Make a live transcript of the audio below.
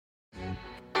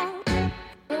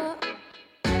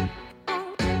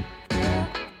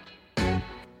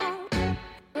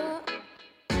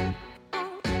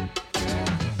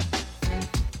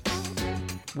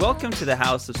Welcome to the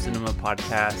House of Cinema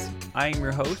podcast. I am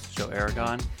your host, Joe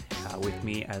Aragon. With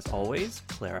me, as always,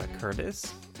 Clara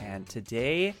Curtis. And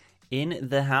today, in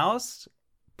the house,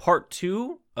 part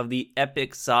 2 of the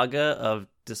epic saga of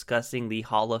discussing the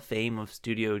Hall of Fame of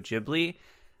Studio Ghibli.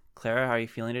 Clara, how are you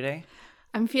feeling today?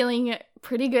 I'm feeling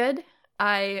pretty good.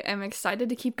 I am excited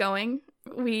to keep going.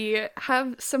 We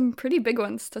have some pretty big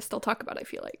ones to still talk about, I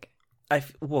feel like.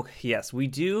 Well, yes, we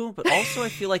do, but also I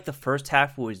feel like the first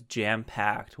half was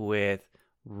jam-packed with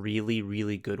really,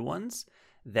 really good ones,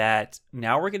 that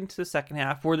now we're getting to the second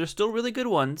half where there's still really good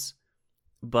ones,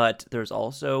 but there's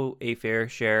also a fair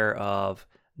share of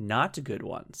not good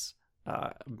ones.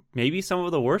 Maybe some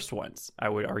of the worst ones, I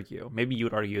would argue. Maybe you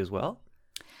would argue as well?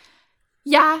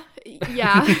 Yeah.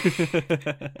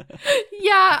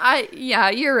 Yeah,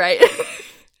 you're right.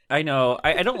 I know.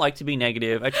 I don't like to be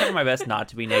negative. I try my best not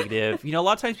to be negative. You know, a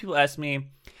lot of times people ask me,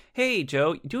 hey,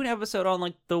 Joe, do an episode on,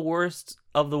 like, the worst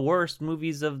of the worst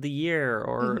movies of the year,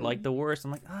 or, like, the worst.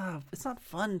 I'm like, it's not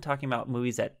fun talking about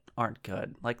movies that aren't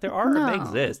good. Like, they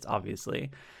exist,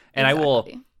 obviously. And exactly. I will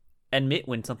admit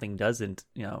when something doesn't,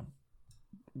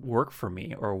 work for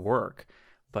me or work.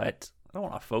 But I don't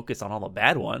want to focus on all the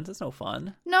bad ones. It's no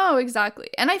fun. No, exactly.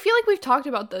 And I feel like we've talked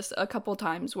about this a couple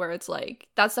times where it's like,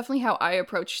 that's definitely how I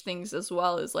approach things as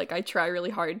well, is like I try really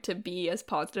hard to be as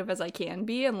positive as I can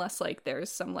be, unless like there's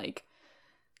some like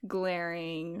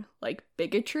glaring like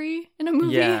bigotry in a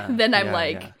movie. Then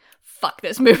I'm fuck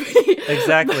this movie.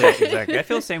 Exactly. I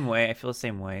feel the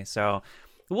same way. So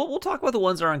we'll talk about the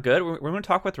ones that aren't good. We're going to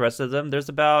talk about the rest of them. There's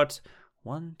about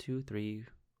 1, 2, 3,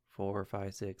 4,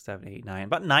 5, 6, 7, 8, 9.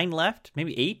 About 9 left.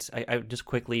 Maybe 8. I just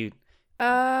quickly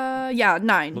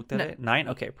 9. Looked at it. 9?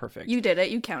 Okay, perfect. You did it.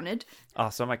 You counted.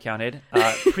 Awesome, I counted.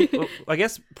 I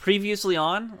guess previously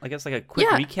on, like a quick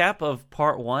recap of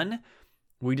part 1.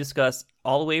 We discussed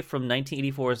all the way from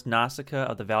 1984's Nausicaa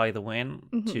of the Valley of the Wind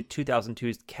to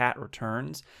 2002's Cat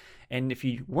Returns. And if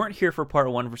you weren't here for part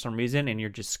 1 for some reason and you're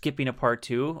just skipping a part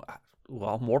 2,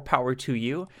 well, more power to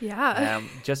you. Yeah.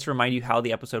 Just to remind you how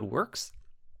the episode works.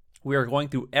 We are going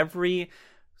through every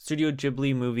Studio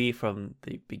Ghibli movie from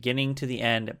the beginning to the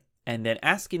end, and then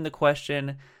asking the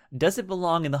question, does it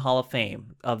belong in the Hall of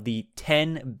Fame of the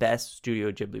 10 best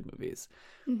Studio Ghibli movies?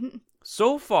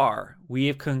 So far, we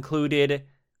have concluded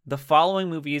the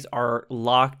following movies are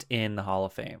locked in the Hall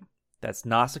of Fame. That's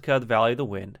Nausicaa, The Valley of the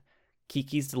Wind,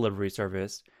 Kiki's Delivery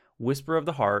Service, Whisper of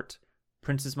the Heart,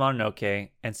 Princess Mononoke,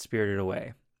 and Spirited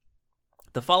Away.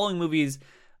 The following movies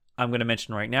I'm going to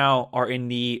mention right now are in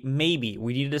the maybe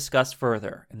we need to discuss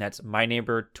further, and that's My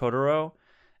Neighbor Totoro,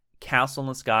 Castle in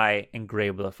the Sky, and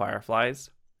Grave of the Fireflies.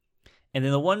 And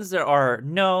then the ones that are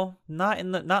not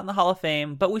in the Hall of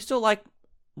Fame, but we still like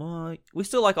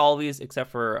all of these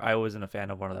except for I wasn't a fan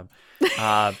of one of them.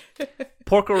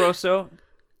 Porco Rosso,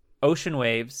 Ocean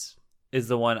Waves is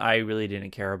the one I really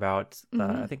didn't care about.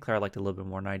 I think Clara liked it a little bit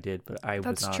more than I did, but I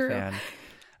was not a fan.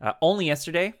 Only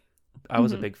Yesterday, I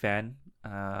was a big fan.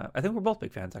 I think we're both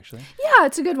big fans, actually. Yeah,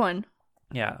 it's a good one.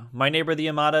 Yeah. My Neighbor the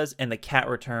Yamadas and The Cat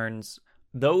Returns,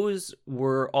 those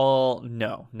were all,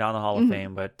 not in the Hall of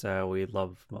Fame, but we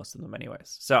love most of them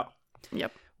anyways. So,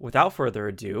 without further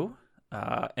ado,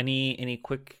 any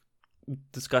quick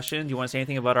discussion? Do you want to say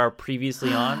anything about our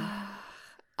previously on?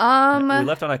 We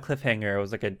left on a cliffhanger. It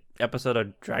was like an episode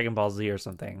of Dragon Ball Z or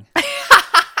something.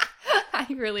 I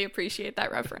really appreciate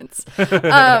that reference.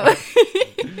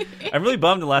 I'm really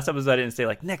bummed the last episode I didn't say,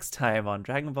 like, next time on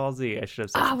Dragon Ball Z. I should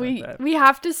have said something like that. We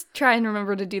have to try and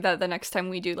remember to do that the next time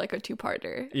we do, like, a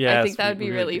 2-parter. Yes, I think that would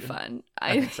be really fun.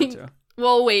 I think so, too.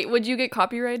 Well, wait, would you get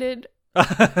copyrighted?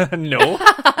 No.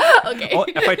 Okay. Well,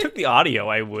 if I took the audio,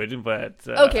 I would, but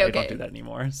I don't do that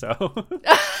anymore, so...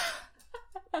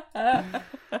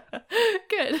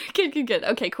 Good.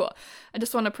 Okay, cool. I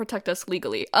just want to protect us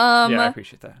legally. I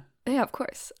appreciate that. Yeah, of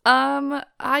course. I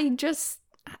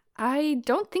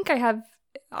don't think I have.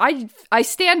 I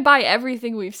stand by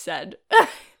everything we've said.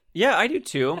 Yeah, I do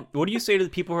too. What do you say to the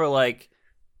people who are like,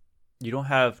 you don't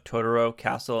have Totoro,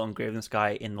 Castle, and Grave in the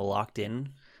Sky in the locked in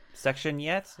section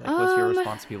yet? Like, what's your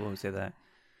response to people who say that?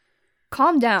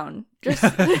 Calm down. Just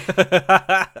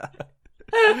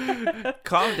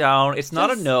calm down. It's not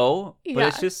a no, but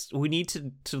it's just we need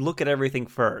to look at everything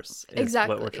first.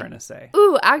 Exactly what we're trying to say.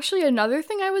 Ooh, actually, another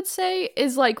thing I would say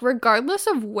is like, regardless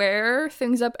of where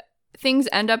things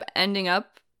end up ending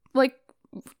up, like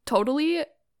totally,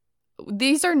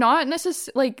 these are not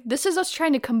necessarily like, this is us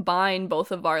trying to combine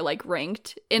both of our like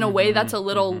ranked in a way that's a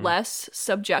little less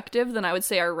subjective than I would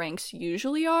say our ranks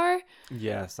usually are.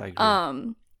 Yes, I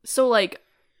agree. So like,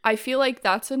 I feel like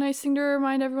that's a nice thing to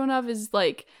remind everyone of, is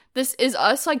like, this is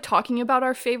us like talking about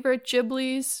our favorite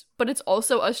Ghiblis, but it's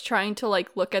also us trying to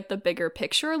like look at the bigger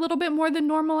picture a little bit more than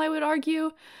normal, I would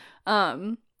argue.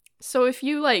 So if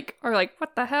you like are like,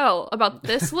 what the hell about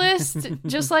this list,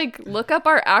 just like look up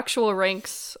our actual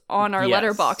ranks on our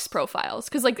Letterboxd profiles,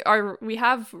 because like we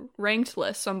have ranked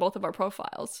lists on both of our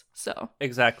profiles. So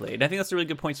exactly, and I think that's a really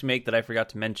good point to make that I forgot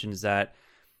to mention, is that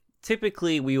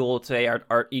typically we will say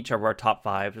our each of our top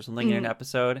 5 or something in an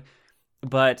episode,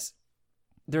 but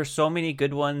there's so many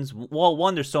good ones. Well,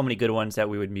 one, there's so many good ones that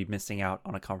we would be missing out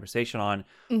on a conversation on,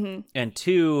 and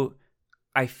 2,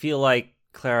 I feel like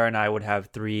Clara and I would have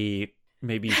 3,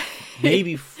 maybe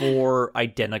 4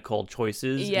 identical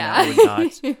choices. Yeah. And that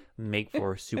would not make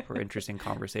for a super interesting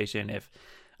conversation if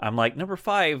I'm like, number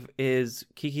 5 is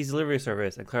Kiki's Delivery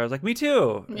Service, and Clara's like, me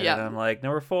too. And I'm like,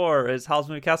 number 4 is Howl's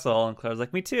Moving Castle, and Clara's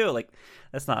like, me too. Like,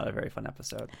 that's not a very fun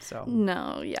episode. So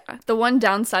no, yeah. The one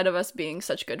downside of us being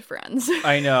such good friends,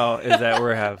 I know, is that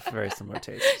we have very similar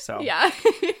tastes. So yeah.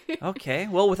 Okay,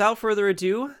 well, without further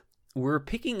ado, we're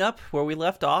picking up where we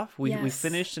left off. We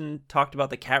finished and talked about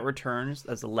The Cat Returns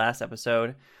as the last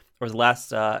episode, or the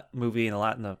last movie in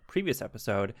the previous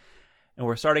episode. And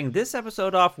we're starting this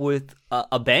episode off with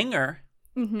a banger,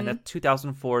 and that's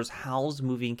 2004's Howl's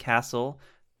Moving Castle,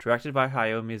 directed by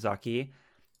Hayao Miyazaki.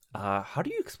 How do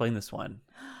you explain this one?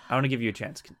 I want to give you a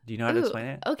chance. Do you know how to explain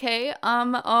it? Okay.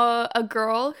 A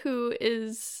girl who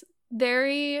is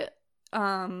very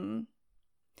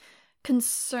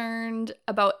concerned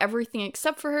about everything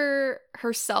except for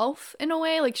herself in a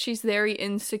way. Like, she's very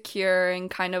insecure and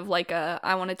kind of like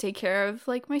I want to take care of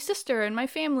like my sister and my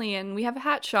family, and we have a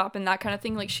hat shop and that kind of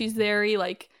thing. Like, she's very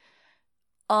like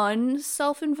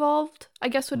unself-involved, I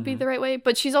guess would be the right way.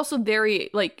 But she's also very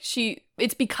like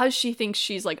it's because she thinks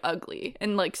she's like ugly,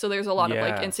 and like so there's a lot of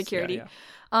like insecurity.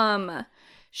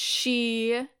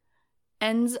 She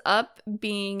ends up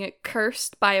being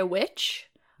cursed by a witch.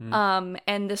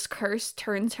 And this curse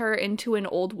turns her into an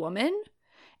old woman,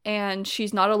 and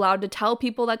she's not allowed to tell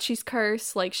people that she's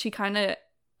cursed. Like, she kind of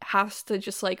has to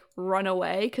just like run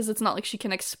away, because it's not like she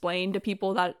can explain to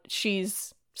people that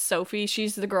she's Sophie.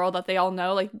 She's the girl that they all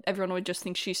know. Like, everyone would just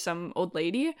think she's some old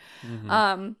lady.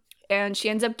 And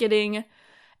she ends up getting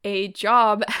a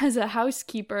job as a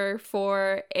housekeeper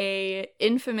for a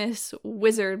infamous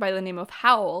wizard by the name of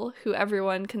Howl, who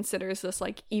everyone considers this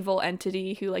like evil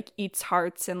entity who like eats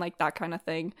hearts and like that kind of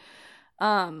thing.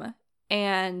 And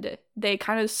they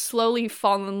kind of slowly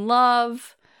fall in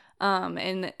love.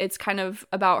 And it's kind of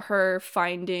about her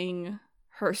finding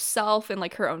herself and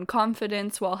like her own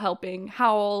confidence while helping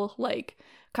Howl like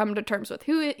come to terms with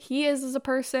who he is as a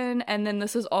person. And then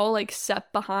this is all like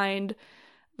set behind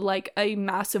like a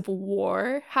massive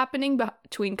war happening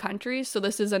between countries. So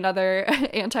this is another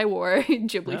anti-war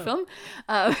Ghibli film.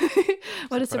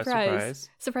 What surprise.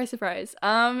 A surprise.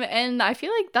 And I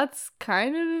feel like that's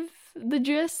kind of the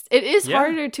gist. It is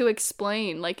harder to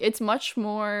explain. Like, it's much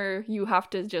more, you have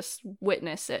to just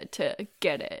witness it to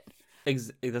get it.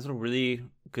 That's a really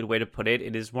good way to put it.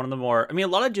 It is one of the more, I mean, a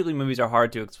lot of Ghibli movies are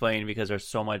hard to explain because there's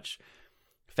so much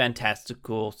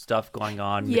fantastical stuff going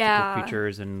on, mythical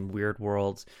creatures and weird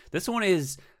worlds. This one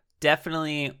is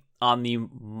definitely on the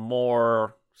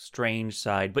more strange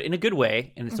side, but in a good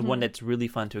way, and it's the one that's really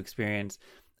fun to experience.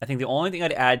 I think the only thing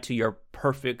I'd add to your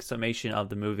perfect summation of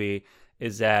the movie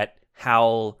is that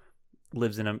Howl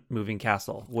lives in a moving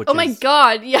castle, which my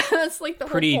god, yeah, that's like the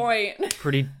whole point.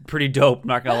 pretty dope,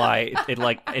 not gonna lie.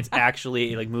 It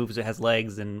actually moves, it has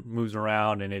legs and moves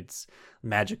around, and it's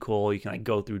magical. You can like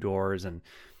go through doors and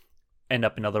end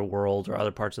up in other worlds or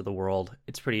other parts of the world.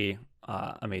 It's pretty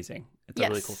amazing. It's a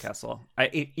really cool castle.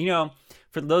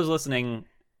 For those listening,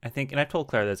 I think, and I've told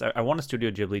Claire this, I want a Studio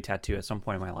Ghibli tattoo at some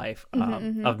point in my life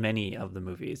of many of the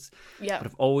movies. Yeah. But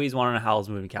I've always wanted a Howl's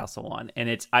Moving Castle one. And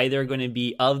it's either going to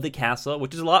be of the castle,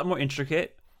 which is a lot more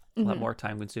intricate, a lot more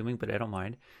time consuming, but I don't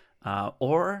mind.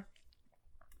 Or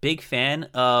big fan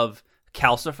of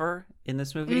Calcifer in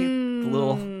this movie.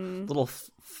 The little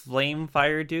flame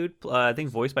fire dude, I think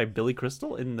voiced by Billy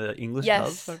Crystal in the English dub.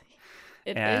 Yes,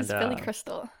 it is Billy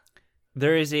Crystal.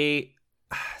 There is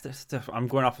I'm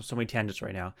going off of so many tangents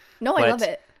right now. No, I love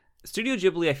it. Studio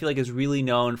Ghibli, I feel like, is really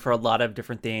known for a lot of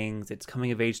different things. It's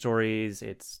coming-of-age stories.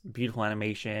 It's beautiful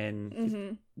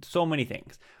animation. So many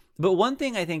things. But one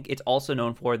thing I think it's also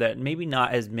known for that maybe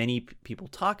not as many people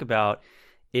talk about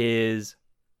is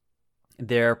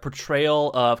their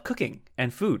portrayal of cooking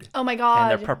and food. Oh my god.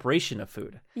 And their preparation of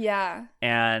food. Yeah.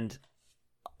 And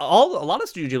a lot of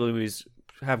Studio Ghibli movies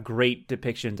have great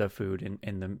depictions of food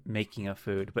and the making of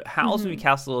food. But Howl's Moving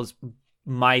Castle is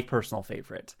my personal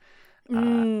favorite.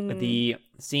 The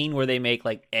scene where they make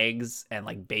like eggs and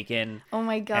like bacon. Oh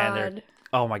my god.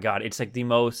 Oh my god, it's like the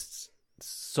most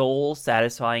soul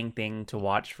satisfying thing to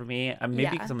watch for me. Maybe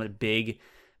because I'm a big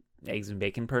eggs and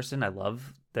bacon person. I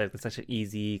love that. It's such an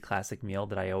easy classic meal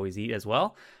that I always eat as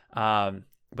well.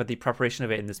 But the preparation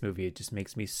of it in this movie, it just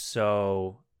makes me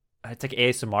so... It's like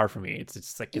ASMR for me. It's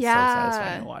just like, it's so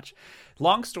satisfying to watch.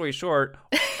 Long story short,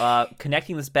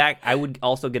 connecting this back, I would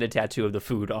also get a tattoo of the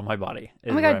food on my body.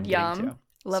 Oh my god, yum.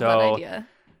 Love that idea.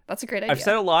 That's a great idea. I've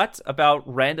said a lot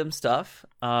about random stuff.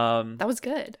 That was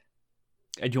good.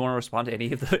 Do you want to respond to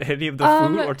any of the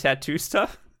food or tattoo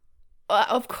stuff?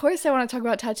 Of course, I want to talk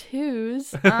about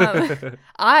tattoos.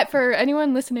 For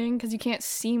anyone listening, because you can't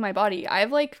see my body, I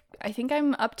think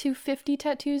I'm up to 50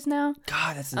 tattoos now.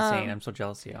 God, that's insane. I'm so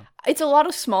jealous of you. It's a lot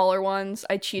of smaller ones.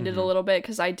 I cheated a little bit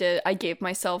because I gave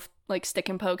myself like stick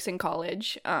and pokes in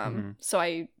college. So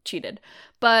I cheated.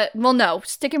 But well, no,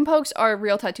 stick and pokes are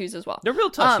real tattoos as well. They're real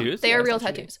tattoos. They are real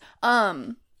tattoos.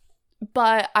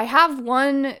 But I have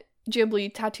one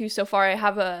Ghibli tattoo so far. I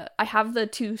have the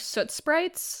 2 soot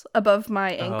sprites above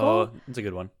my ankle. Oh, it's a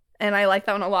good one. And I like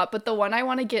that one a lot. But the one I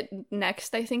want to get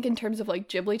next, I think, in terms of like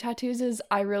Ghibli tattoos, is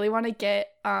I really want to get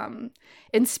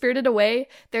in Spirited Away,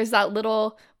 there's that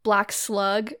little black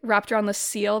slug wrapped around the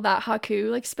seal that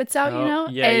Haku like spits out, you know?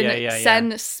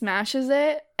 Sen smashes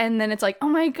it, and then it's like, oh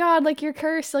my god, like you're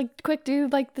cursed, like quick do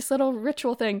like this little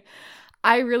ritual thing.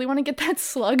 I really want to get that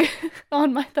slug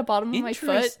on the bottom of my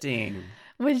foot. Interesting.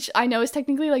 Which I know is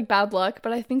technically like bad luck,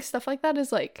 but I think stuff like that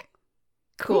is like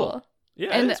cool. Yeah,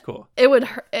 and it's cool. It would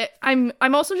hurt. I'm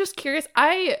also just curious.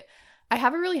 I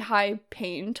have a really high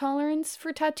pain tolerance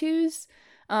for tattoos.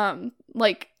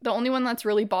 Like the only one that's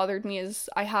really bothered me is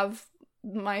I have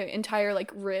my entire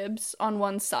like ribs on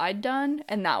one side done,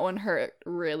 and that one hurt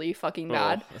really fucking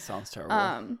bad. That sounds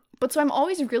terrible. But so I'm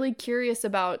always really curious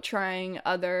about trying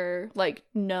other like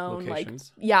known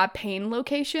locations. Pain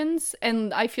locations,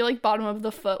 and I feel like bottom of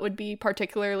the foot would be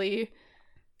particularly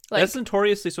like, that's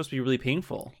notoriously supposed to be really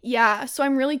painful. Yeah, so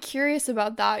I'm really curious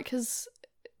about that because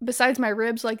besides my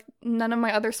ribs, like none of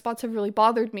my other spots have really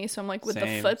bothered me. So I'm like, would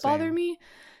the foot bother me?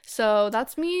 So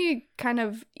that's me kind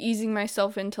of easing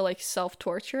myself into like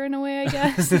self-torture in a way, I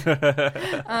guess.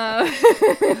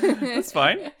 That's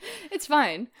fine. It's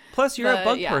fine. Plus, you're a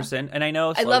bug person, and I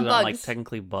know slugs aren't bugs. like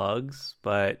technically bugs,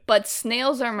 but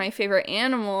snails are my favorite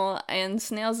animal, and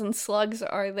snails and slugs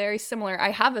are very similar. I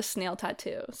have a snail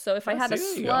tattoo, so if I had a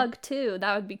slug too,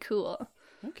 that would be cool.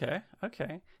 Okay.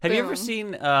 Have you ever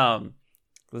seen?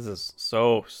 This is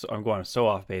so I'm going so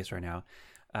off base right now.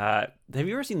 Have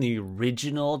you ever seen the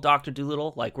original Dr.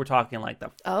 Dolittle? Like we're talking like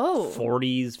the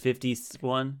 40s, 50s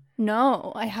one?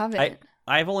 No, I haven't.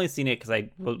 I've only seen it because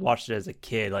I watched it as a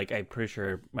kid. Like I'm pretty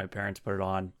sure my parents put it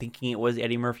on thinking it was the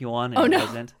Eddie Murphy one, and it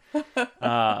wasn't.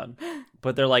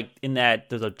 But they're like in that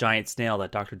there's a giant snail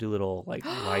that Dr. Dolittle like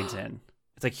rides in.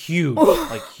 It's like huge,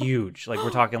 like huge. Like we're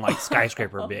talking like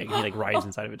skyscraper big. And he like rides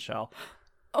inside of its shell.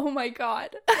 Oh my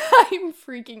god, I'm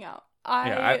freaking out.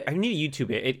 I need to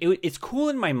YouTube it. It's cool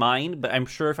in my mind, but I'm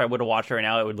sure if I would have watched it right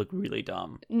now, it would look really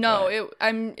dumb. No,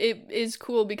 it is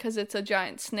cool because it's a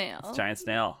giant snail. It's a giant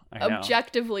snail. I know.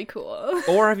 Objectively cool.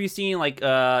 Or have you seen like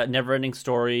Neverending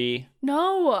Story?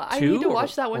 No, I need to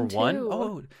watch that one too.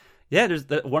 Oh, yeah. There's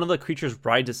one of the creatures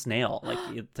rides a snail, like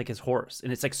it's like his horse,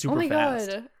 and it's like super fast.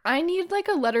 God, I need like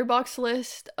a letterbox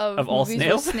list of all movies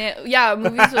snails. With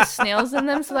movies with snails in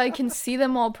them, so that I can see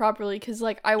them all properly. Because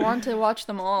like I want to watch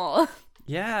them all.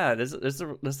 Yeah, there's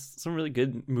some really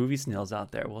good movie snails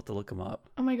out there. We'll have to look them up.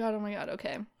 Oh my god.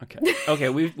 Okay. Okay.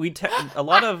 We a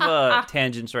lot of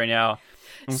tangents right now.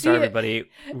 I'm sorry, everybody.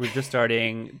 We're just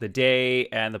starting the day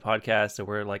and the podcast, so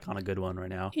we're like on a good one right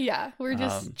now. Yeah, we're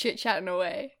just chit chatting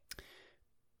away.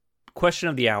 Question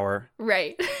of the hour.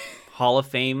 Right. Hall of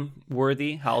Fame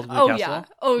worthy? Howl's Moving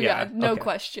Castle? Yeah. No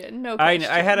question.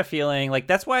 I had a feeling like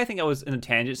that's why I think I was in a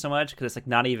tangent so much because it's like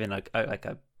not even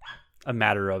a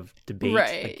matter of debate.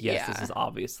 Right. Like, yes, this is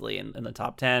obviously in the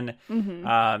top 10.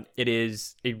 Mm-hmm. It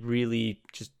is a really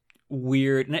just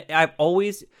weird. And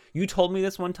you told me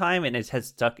this one time, and it has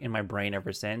stuck in my brain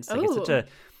ever since. Like it's such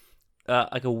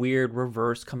a weird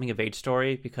reverse coming of age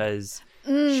story because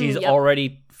she's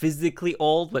already physically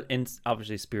old, but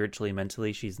obviously spiritually,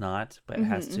 mentally, she's not. But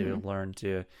has to learn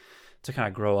to kind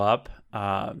of grow up.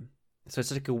 So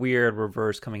it's like a weird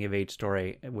reverse coming of age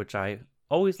story, which I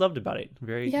always loved about it.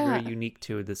 Very unique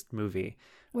to this movie.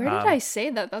 Where did I say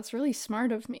that? That's really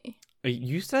smart of me.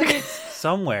 You said it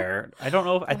somewhere. I don't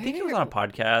know. I think it was on a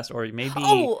podcast or maybe.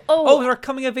 Oh, our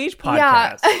coming of age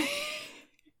podcast. Yeah.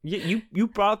 You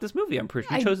brought up this movie. I'm pretty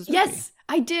sure you chose this movie. Yes,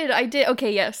 I did.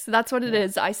 Okay, yes, that's what it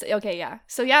is. I say, okay, yeah.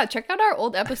 So yeah, check out our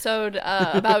old episode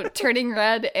about Turning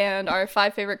Red and our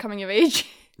 5 favorite coming of age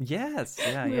Yes,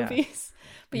 yeah, movies.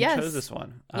 But you yes, chose this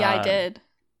one. Yeah, I did.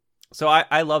 So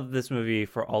I love this movie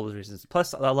for all those reasons.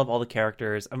 Plus, I love all the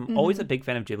characters. I'm always a big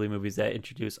fan of Ghibli movies that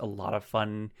introduce a lot of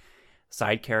fun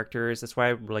side characters. That's why I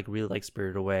really like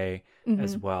Spirited Away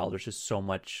as well. There's just so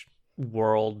much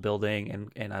world building,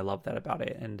 and I love that about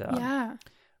it. And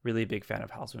really a big fan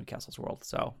of House of Castle's world.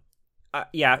 So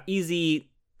yeah, easy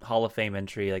Hall of Fame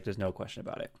entry. Like, there's no question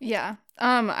about it. Yeah.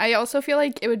 I also feel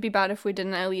like it would be bad if we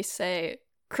didn't at least say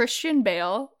Christian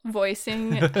Bale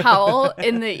voicing Howl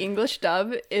in the English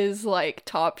dub is like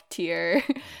top tier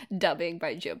dubbing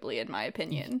by Ghibli, in my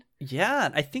opinion. Yeah,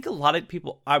 I think a lot of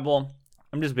people.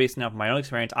 I'm just basing off my own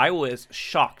experience. I was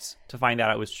shocked to find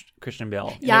out it was Christian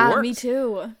Bale. Yeah, me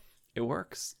too. It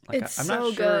works. It's I'm so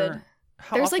not sure good.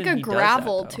 There's like a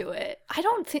gravel to it. I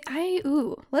don't think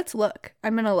let's look.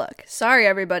 I'm gonna look. Sorry,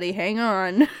 everybody. Hang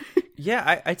on.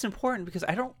 Yeah, it's important because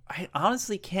I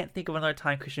honestly can't think of another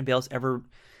time Christian Bale's ever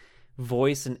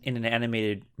voiced in an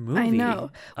animated movie. I know.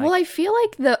 Well, I feel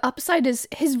like the upside is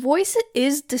his voice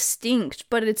is distinct,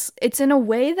 but it's in a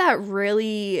way that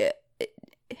really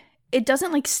it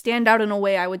doesn't like stand out in a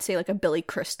way I would say like a Billy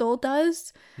Crystal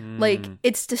does. Like,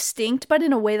 it's distinct, but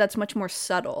in a way that's much more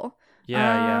subtle.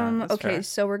 Yeah, okay, fair.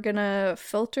 so we're gonna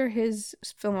filter his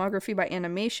filmography by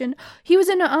animation. He was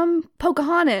in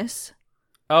Pocahontas.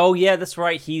 Oh yeah, that's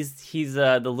right. He's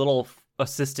the little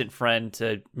assistant friend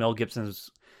to Mel Gibson's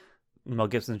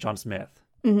John Smith.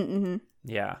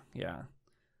 Yeah.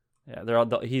 They're all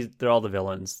the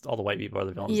villains. All the white people are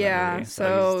the villains. Yeah. In that movie.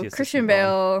 So he's Christian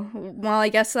Bale. Well, I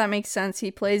guess that makes sense.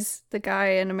 He plays the guy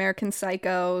in American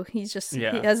Psycho. He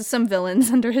has some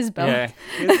villains under his belt. Yeah,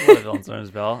 he has a lot of villains under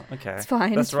his belt. Okay, it's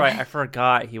fine. That's right. I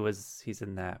forgot he's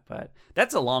in that, but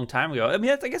that's a long time ago. I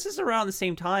mean, I guess it's around the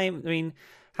same time. I mean,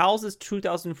 Howl's is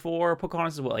 2004.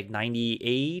 Pocahontas is what, like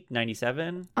 98,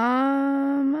 97?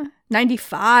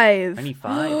 95.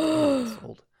 95. Oh, that's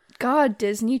old. God,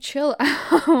 Disney, chill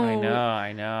out.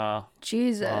 I know.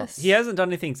 Jesus. Well, he hasn't done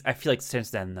anything, I feel like,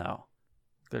 since then, though.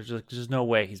 There's just no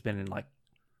way he's been in, like,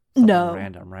 something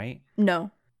random, right? No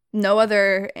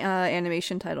other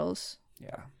animation titles.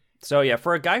 Yeah. So, yeah,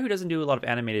 for a guy who doesn't do a lot of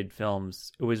animated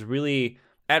films, it was really,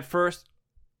 at first,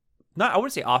 I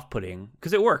wouldn't say off-putting,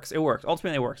 because it works.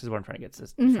 Ultimately, it works, is what I'm trying to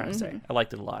say. I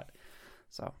liked it a lot.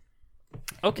 So,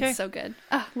 okay. It's so good.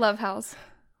 Love House.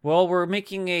 Well, we're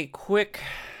making a quick...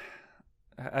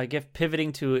 I guess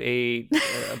pivoting to a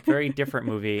very different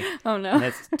movie. Oh no! And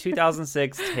it's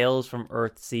 2006 Tales from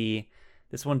Earthsea.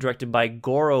 This one directed by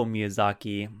Goro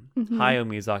Miyazaki, Hayao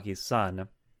Miyazaki's son.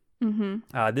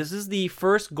 This is the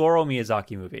first Goro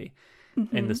Miyazaki movie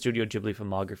in the Studio Ghibli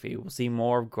filmography. We'll see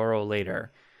more of Goro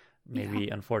later, maybe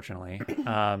unfortunately.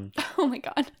 Oh my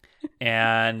god!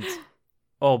 And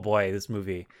oh boy, this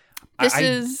movie.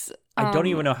 I don't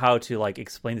even know how to like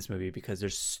explain this movie because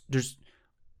there's.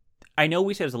 I know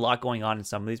we said there's a lot going on in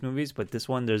some of these movies, but this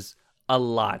one, there's a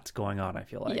lot going on, I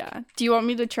feel like. Yeah. Do you want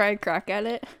me to try a crack at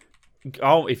it?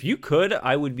 Oh, if you could,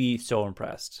 I would be so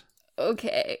impressed.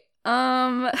 Okay.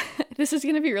 This is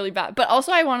going to be really bad. But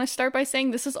also, I want to start by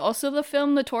saying this is also the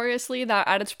film notoriously that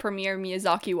at its premiere,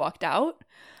 Miyazaki walked out.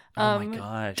 Oh my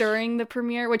gosh. During the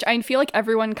premiere, which I feel like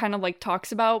everyone kind of like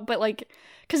talks about, but like,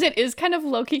 because it is kind of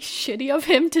low-key shitty of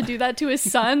him to do that to his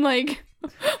son, like...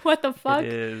 What the fuck?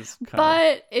 It is.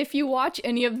 But if you watch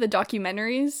any of the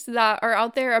documentaries that are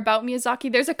out there about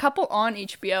Miyazaki, there's a couple on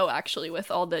HBO actually with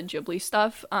all the Ghibli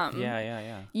stuff.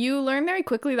 Yeah. You learn very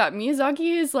quickly that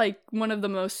Miyazaki is like one of the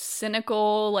most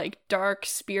cynical, like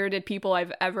dark-spirited people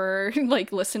I've ever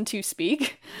like listened to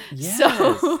speak. Yes.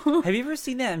 So have you ever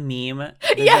seen that meme?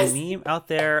 There's yes. a meme out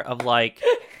there of like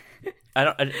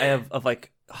I have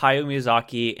like Hayao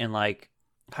Miyazaki and like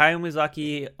Hayao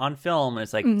Miyazaki on film, and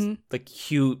it's like the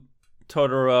cute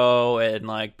Totoro and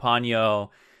like Ponyo,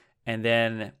 and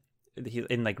then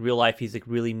in like real life he's like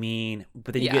really mean.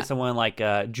 But then you get someone like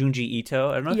Junji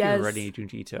Ito. I don't know if you've ever read any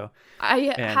Junji Ito.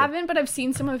 I haven't, but I've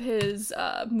seen some of his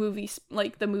movies,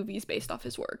 like the movies based off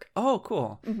his work. Oh,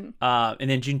 cool. And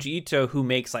then Junji Ito, who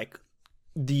makes like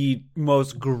the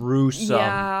most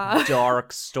gruesome,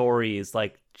 dark stories,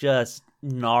 like just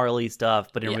gnarly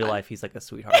stuff, but in real life he's like a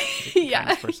sweetheart. He's like the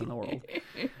kindest person in the world.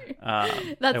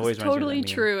 That's totally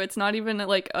true. It's not even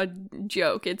like a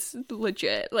joke, it's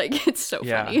legit. Like, it's so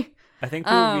funny. I think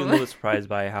people would be a little surprised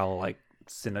by how like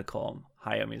cynical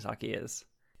Hayao Miyazaki is.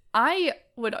 I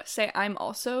would say I'm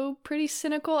also pretty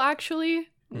cynical actually,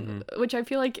 which I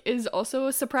feel like is also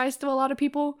a surprise to a lot of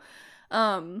people.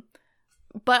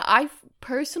 But I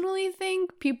personally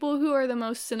think people who are the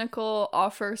most cynical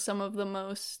offer some of the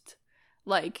most,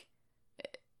 like,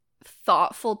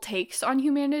 thoughtful takes on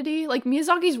humanity. Like,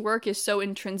 Miyazaki's work is so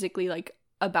intrinsically, like,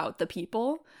 about the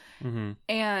people. Mm-hmm.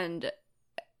 And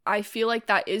I feel like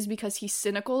that is because he's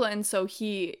cynical, and so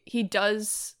he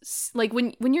does, like,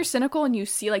 when you're cynical and you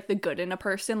see, like, the good in a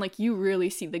person, like, you really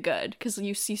see the good because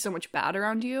you see so much bad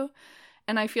around you.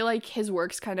 And I feel like his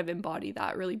works kind of embody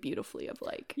that really beautifully of,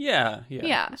 like... Yeah.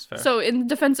 That's fair. So in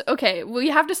defense... Okay, we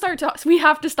have to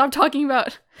stop talking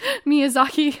about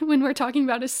Miyazaki when we're talking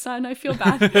about his son. I feel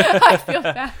bad. I feel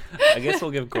bad. I guess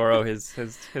we'll give Goro his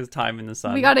time in the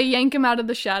sun. We gotta yank him out of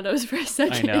the shadows for a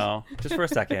second. I know. Just for a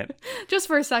second. Just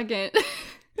for a second.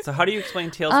 So how do you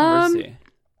explain Tales from Mercy?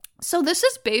 So this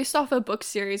is based off a book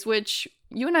series, which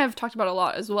you and I have talked about a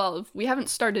lot as well. We haven't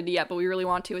started it yet, but we really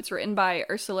want to. It's written by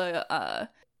Ursula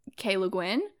K. Le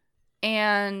Guin,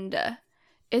 and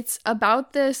it's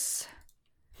about this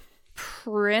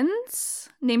prince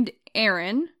named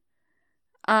Aaron,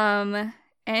 and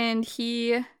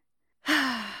he's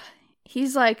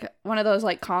like one of those,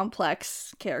 like,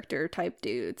 complex character type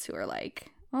dudes who are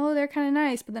like, oh, they're kind of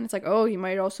nice, but then it's like, oh, he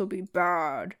might also be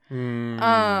bad.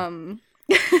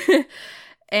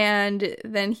 And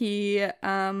then he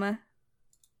kind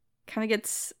of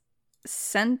gets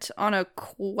sent on a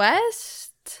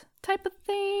quest type of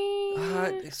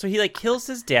thing. So he, like, kills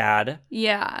his dad.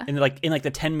 Yeah. In the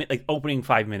 10 minute, like, opening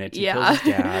 5 minutes, he kills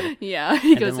his dad. Yeah.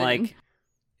 He goes then, like,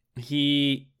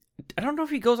 I don't know if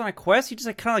he goes on a quest. He just,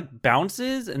 like, kind of, like,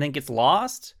 bounces and then gets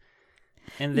lost.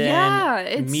 And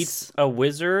then meets a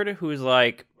wizard who's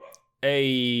like,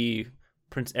 hey,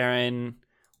 Prince Aaron,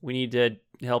 we need to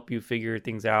help you figure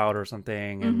things out or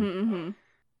something. And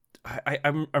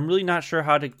I'm really not sure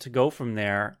how to go from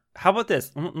there. How about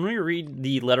this? Let me read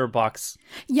the letterbox.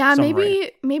 Yeah,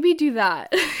 summary. maybe do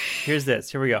that. Here's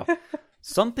this. Here we go.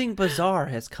 Something bizarre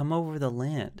has come over the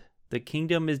land. The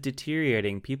kingdom is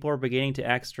deteriorating. People are beginning to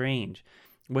act strange.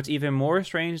 What's even more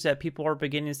strange is that people are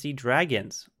beginning to see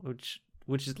dragons, which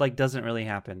is, like, doesn't really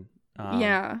happen.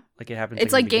 Like, it happens.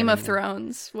 It's like Game of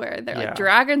Thrones, where they're like,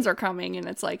 dragons are coming, and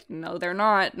it's like, no, they're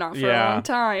not for a long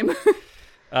time.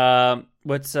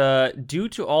 Due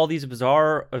to all these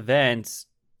bizarre events,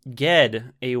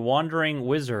 Ged, a wandering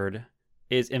wizard,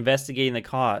 is investigating the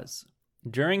cause.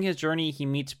 During his journey, he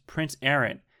meets Prince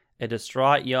Aaron, a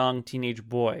distraught young teenage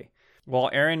boy. While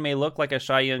Aaron may look like a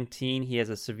shy young teen, he has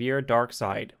a severe dark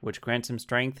side, which grants him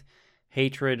strength,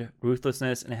 hatred,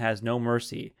 ruthlessness, and has no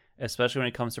mercy, especially when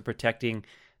it comes to protecting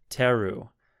Teru.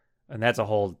 And that's a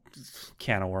whole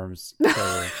can of worms.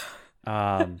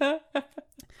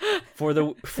 For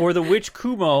the witch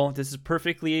Kumo, this is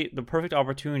the perfect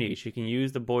opportunity. She can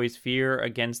use the boy's fear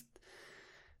against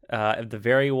the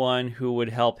very one who would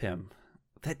help him.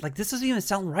 This doesn't even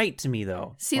sound right to me,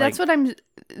 though. See, that's what I'm...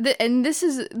 And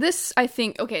this, I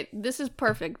think... Okay, this is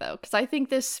perfect, though, because I think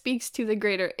this speaks to the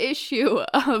greater issue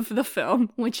of the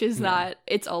film, which is that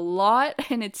it's a lot,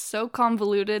 and it's so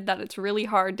convoluted that it's really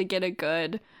hard to get a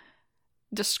good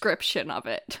description of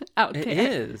it out there. It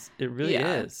is. It really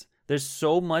is. There's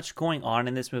so much going on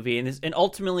in this movie, and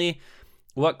ultimately,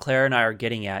 what Claire and I are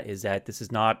getting at is that this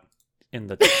is not in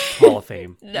the Hall of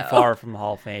Fame. No. Far from the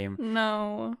Hall of Fame.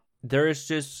 No. There is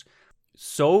just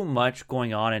so much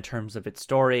going on in terms of its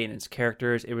story and its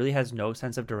characters. It really has no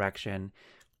sense of direction.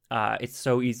 It's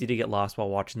so easy to get lost while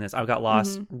watching this. I got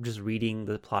lost just reading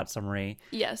the plot summary.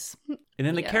 Yes. And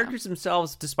then the characters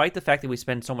themselves, despite the fact that we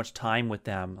spend so much time with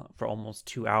them for almost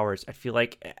 2 hours, I feel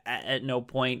like at no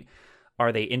point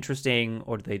are they interesting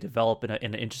or do they develop in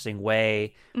an interesting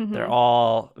way. They're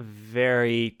all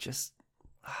very just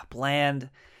bland.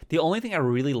 The only thing I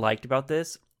really liked about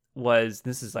this was,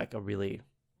 this is like a lame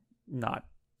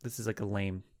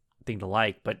thing to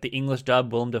like, but the English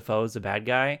dub, Willem Dafoe is the bad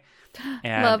guy.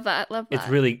 And love that. It's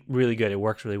really, really good. It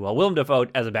works really well. Willem Dafoe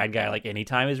as a bad guy, like,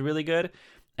 anytime is really good,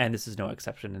 and this is no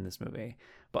exception in this movie.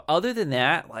 But other than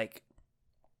that, like,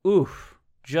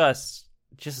 just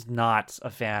not a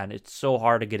fan. It's so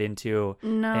hard to get into.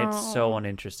 No. And it's so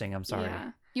uninteresting. I'm sorry.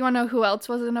 Yeah. You want to know who else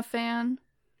wasn't a fan?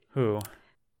 Who?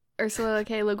 Ursula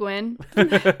K. Le Guin.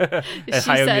 And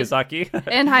Hayao Miyazaki.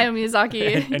 And Hayao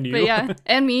Miyazaki. And you. But yeah,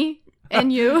 and me.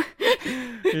 And you.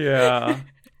 Yeah.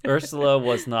 Ursula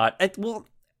was not...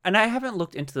 and I haven't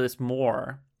looked into this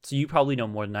more, so you probably know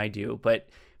more than I do, but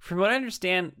from what I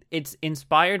understand, it's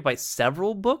inspired by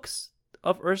several books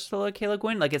of Ursula K. Le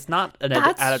Guin. Like, it's not an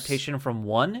adaptation from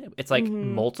one. It's, like,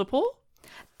 multiple.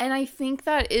 And I think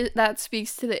that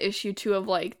speaks to the issue, too, of,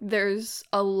 like, there's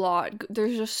a lot.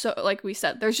 There's just so, like we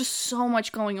said, there's just so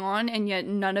much going on, and yet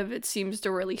none of it seems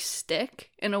to really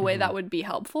stick in a way that would be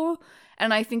helpful.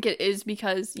 And I think it is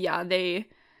because, yeah,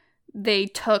 they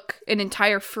took an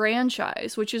entire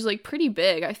franchise, which is like pretty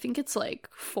big. I think it's like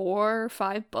 4 or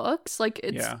 5 books. Like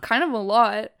it's kind of a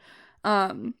lot.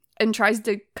 And tries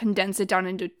to condense it down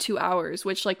into 2 hours,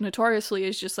 which like notoriously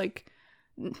is just like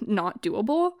not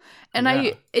doable.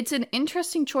 And it's an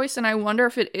interesting choice, and I wonder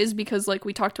if it is because, like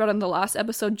we talked about in the last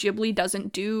episode, Ghibli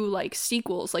doesn't do like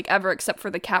sequels like ever except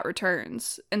for The Cat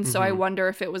Returns. And so I wonder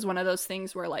if it was one of those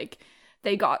things where like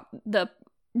they got the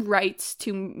rights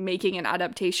to making an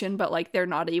adaptation, but like they're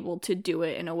not able to do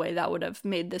it in a way that would have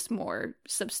made this more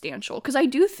substantial. Because I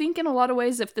do think in a lot of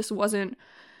ways, if this wasn't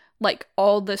like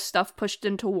all this stuff pushed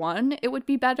into one, it would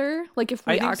be better. Like if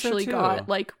we actually got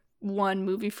like one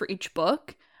movie for each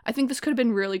book, I think this could have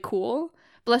been really cool.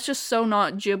 But that's just so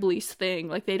not Ghibli's thing.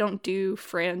 Like they don't do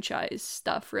franchise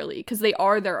stuff really, because they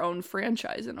are their own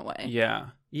franchise in a way. Yeah,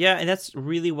 and that's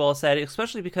really well said,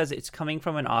 especially because it's coming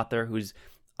from an author who's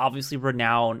obviously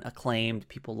renowned, acclaimed.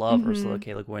 People love Ursula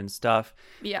K. Le Guin's stuff.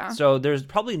 Yeah. So there's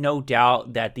probably no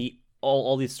doubt that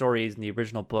all these stories in the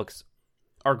original books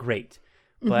are great.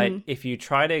 But if you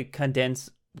try to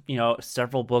condense,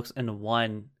 several books into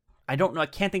one, I don't know. I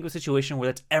can't think of a situation where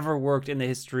that's ever worked in the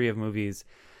history of movies,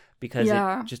 because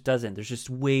it just doesn't. There's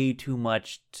just way too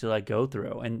much to like go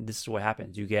through. And this is what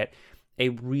happens. You get a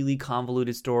really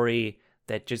convoluted story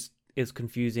that just is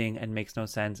confusing and makes no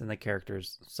sense, and the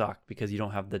characters suck because you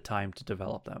don't have the time to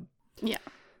develop them. Yeah.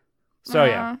 So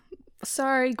yeah.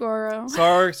 Sorry, Goro.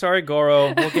 Sorry,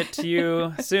 Goro. We'll get to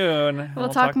you soon. We'll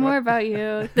talk more about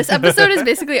you. This episode is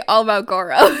basically all about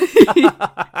Goro.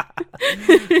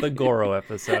 The Goro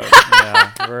episode.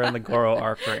 Yeah, we're in the Goro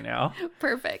arc right now.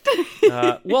 Perfect.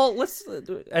 Well, let's like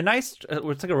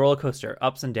a roller coaster,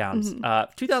 ups and downs.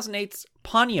 2008's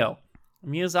Ponyo,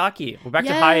 Miyazaki. We're back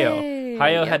to Hayao.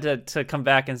 Hayao had to come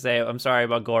back and say, "I'm sorry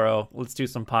about Goro. Let's do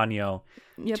some Ponyo."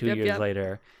 2 years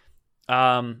later.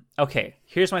 Okay,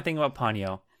 here's my thing about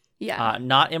Ponyo. Yeah.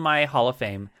 Not in my Hall of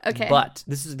Fame. Okay. But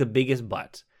this is the biggest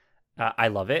but. I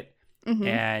love it.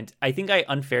 And I think I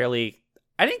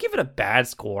didn't give it a bad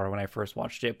score when I first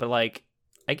watched it, but like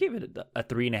I gave it a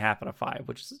 3.5 out of 5,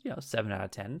 which is 7 out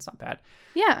of 10. It's not bad.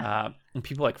 Yeah. And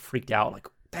people like freaked out, like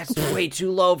that's way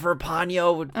too low for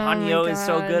Ponyo. Ponyo is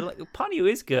so good. Like, Ponyo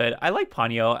is good. I like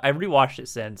Ponyo. I rewatched it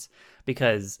since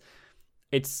because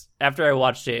it's after I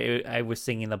watched it, I was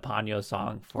singing the Ponyo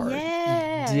song for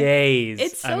days.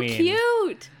 It's so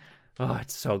cute. Oh,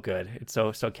 it's so good. It's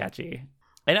so catchy.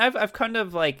 And I've kind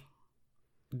of like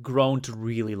grown to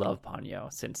really love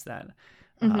Ponyo since then.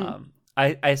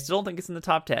 I still don't think it's in the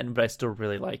top 10, but I still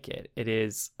really like it. It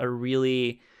is a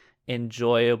really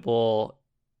enjoyable,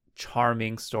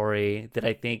 charming story that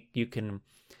I think you can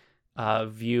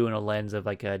view in a lens of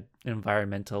like an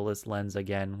environmentalist lens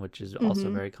again, which is also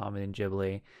very common in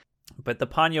Ghibli. But the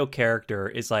Ponyo character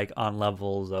is like on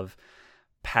levels of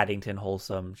Paddington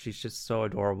wholesome. She's just so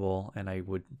adorable, and I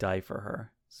would die for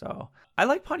her. So I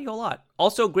like Ponyo a lot.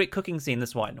 Also, great cooking scene,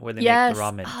 this one, where they make the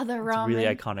ramen. Oh, the ramen. It's a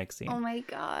really iconic scene. Oh my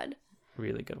god.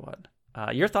 Really good one.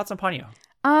 Your thoughts on Ponyo?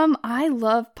 I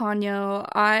love Ponyo.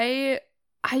 I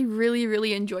really,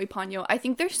 really enjoy Ponyo. I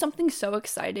think there's something so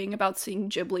exciting about seeing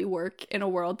Ghibli work in a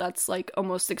world that's like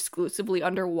almost exclusively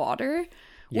underwater,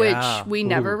 which we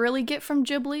never really get from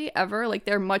Ghibli ever. Like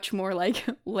they're much more like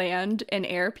land and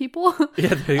air people.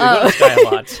 Yeah, they go to the sky a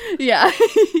lot. Yeah.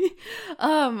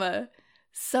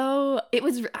 So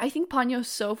I think Ponyo's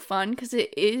so fun because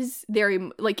it is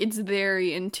it's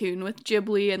very in tune with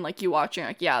Ghibli, and like you watching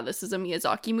like, yeah, this is a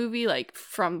Miyazaki movie, like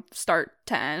from start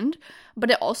to end, but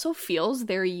it also feels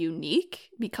very unique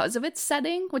because of its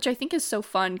setting, which I think is so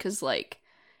fun because like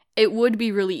it would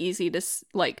be really easy to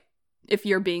like, if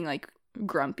you're being like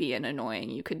grumpy and annoying,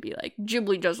 you could be like,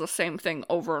 Ghibli does the same thing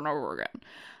over and over again.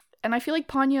 And I feel like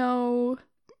Ponyo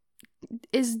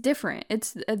is different.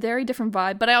 It's a very different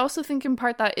vibe, but I also think in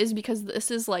part that is because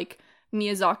this is like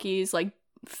Miyazaki's like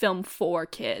film for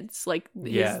kids, like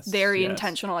he's very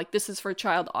intentional, like this is for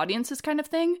child audiences kind of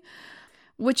thing,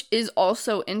 which is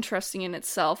also interesting in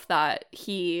itself that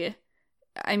this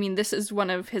is one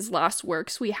of his last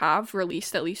works we have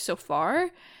released, at least so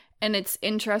far, and it's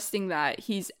interesting that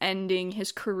he's ending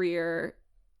his career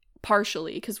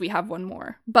partially because we have one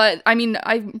more. But I mean,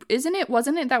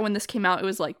 wasn't it that when this came out, it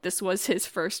was like this was his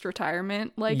first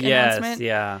retirement announcement?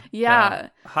 Yeah. Hayao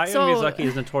Miyazaki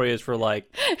is notorious for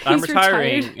like, I'm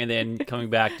retiring and then coming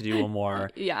back to do one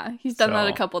more. Yeah, he's done that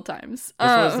a couple times. This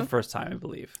was the first time, I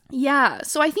believe. Yeah,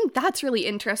 so I think that's really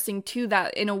interesting too,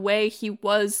 that in a way he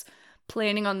was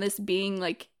planning on this being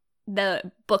like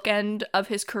the bookend of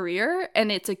his career,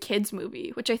 and it's a kids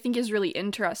movie, which I think is really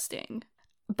interesting.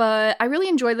 But I really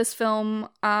enjoy this film.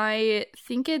 I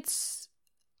think it's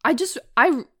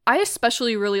I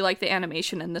especially really like the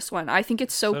animation in this one. I think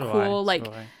it's so cool, like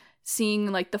do I.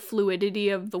 seeing like the fluidity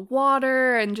of the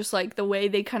water and just like the way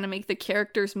they kind of make the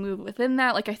characters move within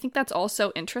that. Like I think that's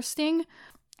also interesting.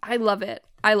 I love it.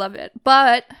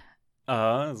 But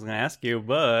I was gonna ask you,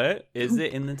 but is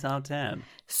it in the top 10?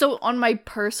 so on my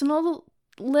personal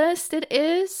list it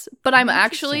is, but I'm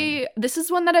actually, this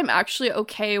is one that I'm actually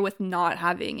okay with not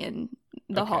having in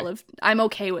the Hall of, I'm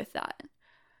okay with that.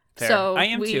 Fair. So I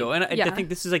am too, and I think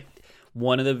this is like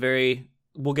one of the very,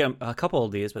 we'll get a couple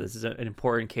of these, but this is an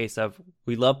important case of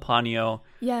we love Ponyo,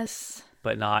 yes,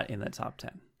 but not in the top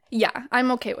 10. Yeah,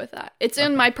 I'm okay with that. It's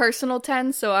in my personal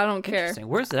 10, so I don't care. Interesting.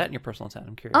 Where's it at in your personal 10?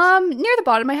 I'm curious. Near the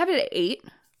bottom. I have it at 8.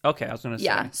 Okay, I was gonna say.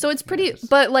 Yeah, so it's pretty,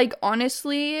 but like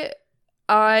honestly,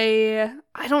 I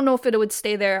don't know if it would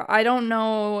stay there. I don't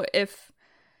know if,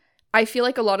 I feel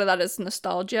like a lot of that is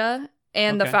nostalgia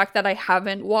and the fact that I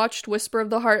haven't watched Whisper of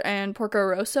the Heart and Porco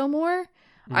Rosso more.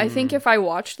 I think if I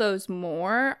watched those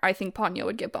more, I think Ponyo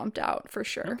would get bumped out for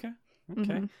sure.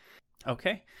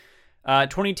 Okay.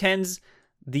 2010's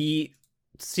The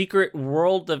Secret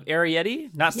World of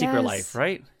Arrietty? Not Secret Life,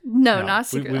 right? No, not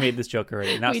Secret We made this joke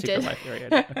already. Not Secret Life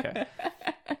Arrietty. Okay.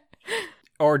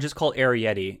 Or just called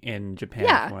Arrietty in Japan,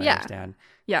 from what I understand.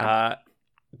 Yeah.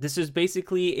 This is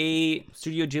basically a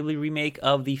Studio Ghibli remake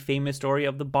of the famous story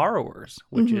of The Borrowers,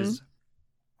 which is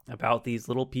about these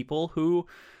little people who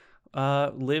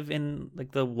live in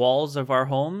like the walls of our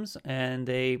homes and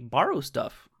they borrow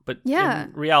stuff. But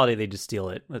in reality, they just steal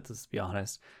it. Let's just be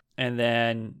honest. And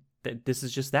then this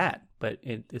is just that, but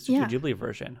it's a Ghibli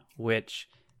version, which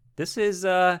this is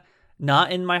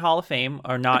not in my Hall of Fame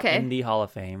or not in the Hall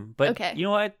of Fame. But you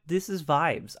know what? This is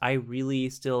vibes. I really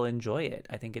still enjoy it.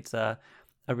 I think it's a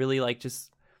really like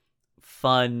just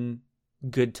fun,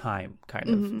 good time kind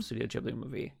of Studio Ghibli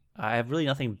movie. I have really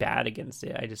nothing bad against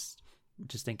it. I just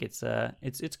think it's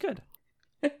good.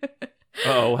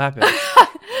 Uh-oh, what happened?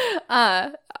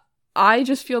 I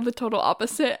just feel the total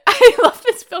opposite. I love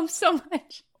this film so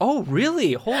much. Oh,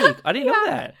 really? Holy, I didn't know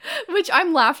that. Which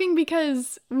I'm laughing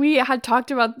because we had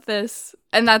talked about this,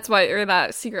 and that's why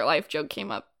that Secret Life joke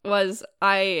came up, was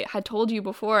I had told you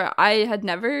before, I had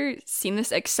never seen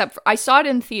this except for, I saw it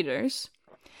in theaters.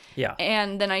 Yeah.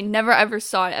 And then I never ever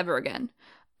saw it ever again.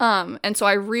 And so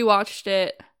I rewatched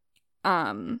it.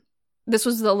 This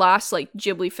was the last like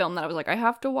Ghibli film that I was like, I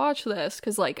have to watch this,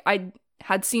 because like I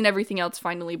had seen everything else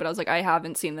finally, but I was like, I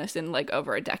haven't seen this in like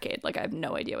over a decade. Like I have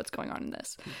no idea what's going on in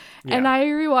this. Yeah. And I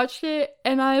rewatched it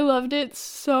and I loved it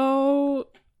so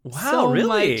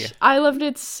really much. I loved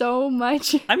it so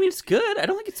much. I mean, it's good. I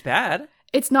don't think it's bad.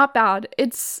 It's not bad.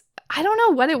 I don't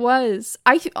know what it was.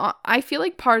 I feel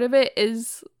like part of it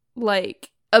is like,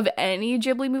 of any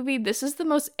Ghibli movie, this is the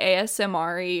most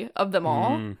ASMR-y of them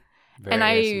all. And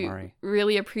I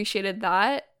really appreciated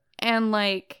that. And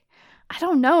like, I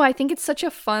don't know, I think it's such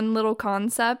a fun little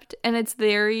concept and it's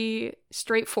very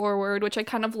straightforward, which I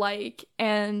kind of like.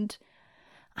 And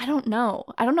I don't know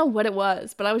what it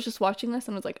was, but I was just watching this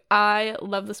and was like, I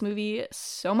love this movie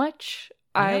so much.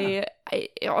 It's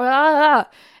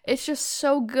just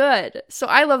so good. So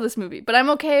I love this movie, but I'm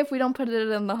okay if we don't put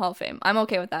it in the Hall of Fame. I'm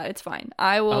okay with that. It's fine.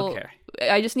 I will. Okay.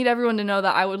 I just need everyone to know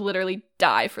that I would literally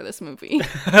die for this movie.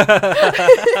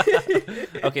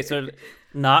 Okay, so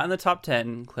not in the top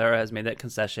 10. Clara has made that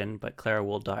concession, but Clara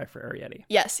will die for Arrietty.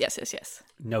 Yes.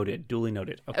 Noted. Duly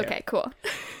noted. Okay, cool.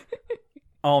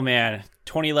 Oh man,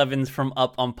 2011's From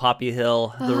Up on Poppy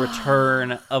Hill, the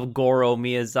return of Goro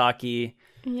Miyazaki.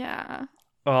 Yeah.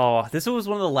 Oh, this was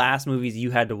one of the last movies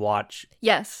you had to watch.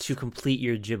 Yes. To complete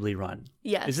your Ghibli run.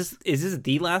 Yes. Is this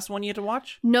the last one you had to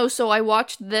watch? No, so I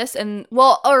watched this and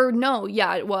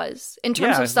it was. In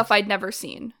terms of stuff I'd never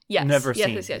seen. Yes. Never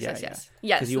seen. Yes. Yes.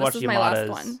 Because you watched Yamada's my last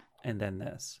one. And then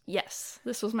this. Yes.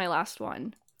 This was my last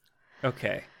one.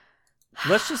 Okay.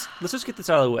 Let's just get this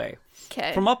out of the way.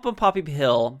 Okay. From Up on Poppy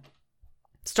Hill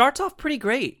starts off pretty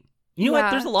great. You know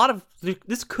what? There's a lot of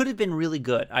this could have been really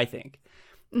good, I think.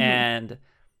 Mm-hmm. And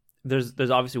there's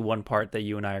obviously one part that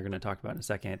you and I are going to talk about in a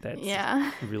second that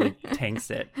really tanks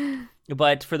it.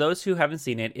 But for those who haven't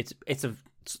seen it, it's a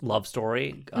love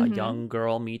story. A young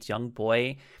girl meets young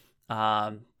boy.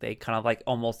 They kind of like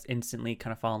almost instantly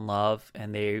kind of fall in love,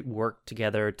 and they work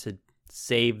together to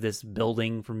save this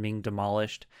building from being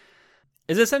demolished.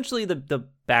 Is essentially the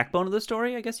backbone of the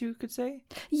story, I guess you could say?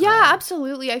 Yeah,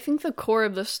 absolutely. I think the core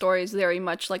of the story is very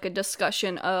much like a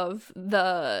discussion of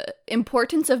the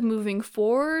importance of moving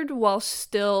forward while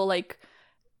still like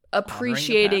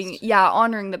appreciating,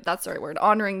 honoring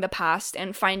the past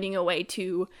and finding a way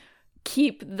to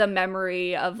keep the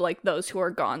memory of like those who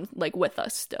are gone like with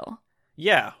us still.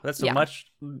 Yeah, that's a Yeah. much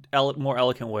more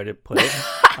eloquent way to put it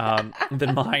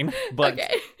than mine. But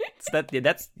Okay.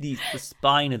 that's the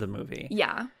spine of the movie.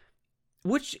 Yeah.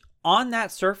 Which, on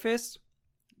that surface,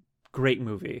 great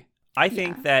movie. I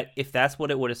think Yeah. that if that's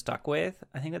what it would have stuck with,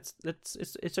 I think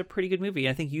it's a pretty good movie.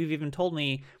 And I think you've even told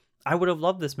me I would have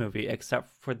loved this movie except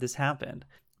for this happened.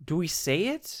 Do we say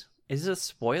it? Is it a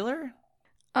spoiler?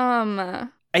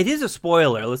 It is a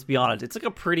spoiler, let's be honest. It's like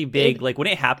a pretty big, like when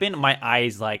it happened, my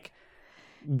eyes like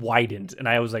widened and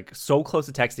I was like so close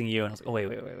to texting you and I was like,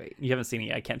 oh, wait. You haven't seen it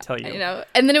yet. I can't tell you. You know,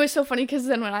 and then it was so funny because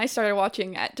then when I started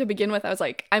watching it to begin with, I was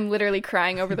like, I'm literally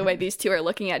crying over the way these two are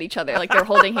looking at each other, like they're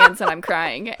holding hands and I'm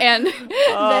crying. And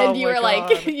then you my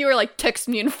were like, text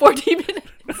me in 40 minutes.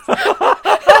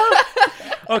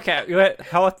 Okay,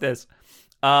 how about this?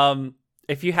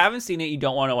 If you haven't seen it, you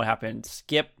don't want to know what happened,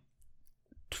 skip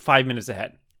 5 minutes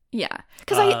ahead. Yeah,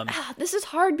 because this is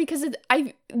hard because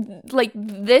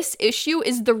this issue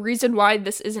is the reason why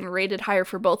this isn't rated higher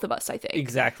for both of us, I think.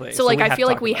 Exactly. So like, I feel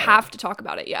like we have have to talk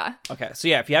about it. Yeah. Okay, so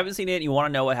yeah, if you haven't seen it, and you want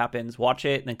to know what happens, watch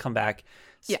it and then come back,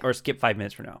 or skip 5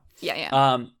 minutes from now.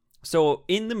 Yeah. So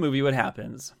in the movie, what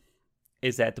happens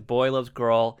is that the boy loves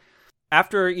girl.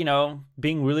 After,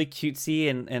 being really cutesy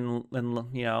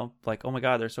and like, oh my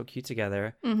God, they're so cute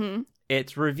together. Mm-hmm.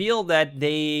 It's revealed that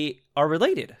they are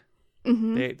related.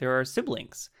 Mm-hmm. There are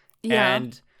siblings. Yeah.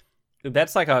 And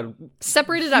that's like a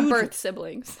separated at birth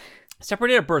siblings.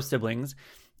 Separated at birth siblings.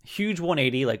 Huge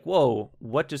 180. Like, whoa,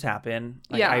 what just happened?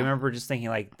 Like, Yeah. I remember just thinking,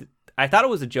 like, I thought it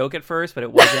was a joke at first, but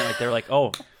it wasn't. Like, they're like,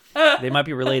 oh, they might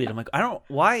be related. I'm like,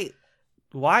 why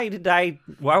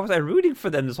was I rooting for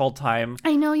them this whole time?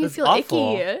 I know, you That's feel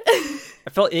awful. icky. I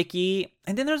felt icky.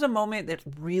 And then there's a moment that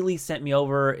really sent me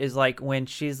over is like when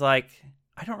she's like,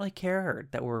 I don't really care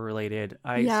that we're related.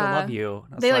 I still love you.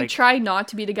 And I was They like try not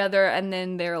to be together and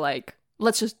then they're like,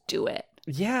 let's just do it.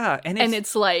 yeah. And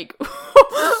it's like,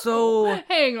 so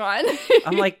hang on.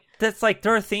 I'm like, that's like,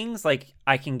 there are things like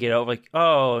I can get over, like,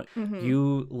 oh, Mhm.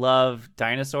 you love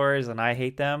dinosaurs and I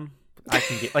hate them. I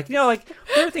can get like, like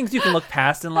there are things you can look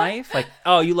past in life. Like,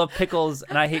 oh, you love pickles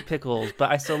and I hate pickles,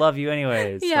 but I still love you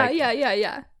anyways. Yeah, Like,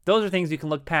 yeah. those are things you can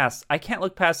look past. I can't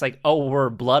look past like, oh, we're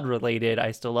blood related.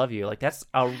 I still love you. Like, that's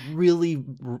a really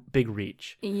big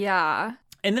reach. Yeah.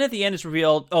 And then at the end, it's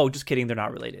revealed, oh, just kidding. They're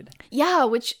not related. Yeah,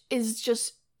 which is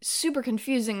just super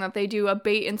confusing that they do a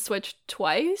bait and switch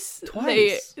twice.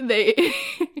 Twice? They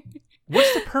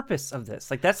What's the purpose of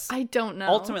this? Like, that's I don't know.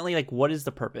 ultimately like, what is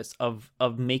the purpose of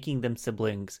making them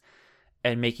siblings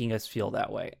and making us feel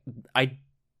that way? I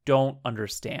don't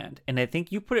understand. And I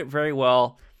think you put it very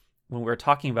well when we were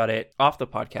talking about it off the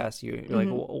podcast. You're like,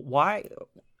 why?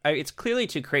 It's clearly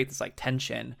to create this like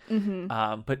tension.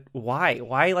 Mm-hmm. But why?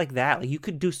 Why like that? Like, you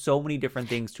could do so many different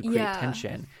things to create Yeah,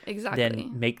 tension Exactly.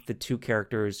 than make the two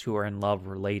characters who are in love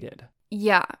related.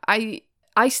 Yeah,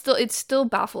 it still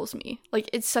baffles me. Like,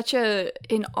 it's such an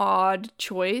odd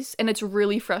choice, and it's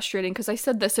really frustrating because I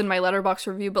said this in my Letterboxd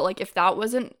review, but like, if that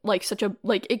wasn't like such a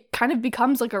like, it kind of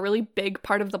becomes like a really big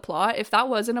part of the plot. If that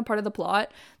wasn't a part of the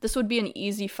plot, this would be an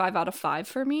easy 5 out of 5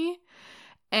 for me,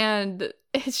 and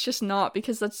it's just not,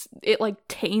 because it like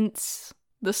taints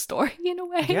the story in a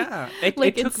way. Yeah,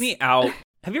 Like, it took me out.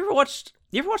 Have you ever watched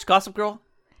Gossip Girl?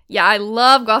 Yeah, I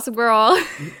love Gossip Girl.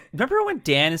 Remember when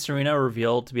Dan and Serena were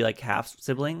revealed to be like half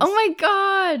siblings? Oh my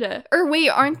god. Or wait,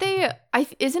 aren't they?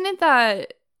 Isn't it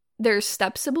that they're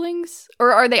step siblings,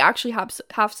 or are they actually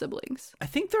half siblings? I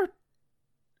think they're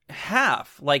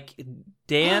half. Like,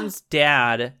 Dan's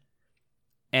dad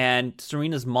and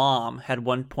Serena's mom had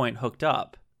one point hooked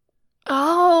up,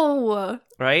 Oh.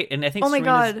 right? And I think Oh my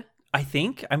god.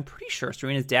 I'm pretty sure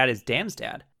Serena's dad is Dan's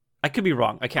dad. I could be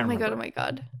wrong. I can't remember. Oh my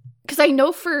god. Because I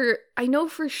know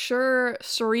for sure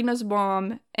Serena's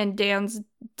mom and Dan's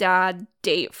dad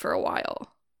date for a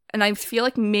while, and I feel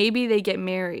like maybe they get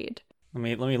married. Let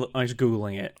me. I'm just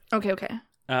googling it. Okay.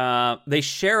 They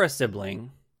share a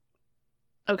sibling.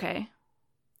 Okay.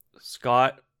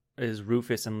 Scott is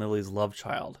Rufus and Lily's love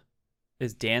child.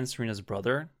 Is Dan Serena's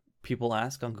brother? People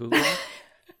ask on Google.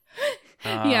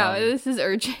 Yeah, this is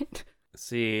urgent. Let's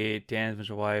see, Dan's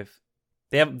eventual wife.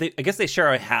 I guess they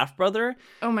share a half brother.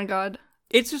 Oh my god.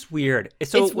 It's just weird.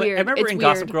 So It's weird. I remember It's in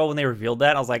weird. Gossip Girl when they revealed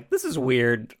that, I was like, this is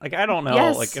weird. Like, I don't know,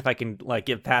 Yes. like, if I can like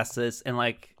get past this, and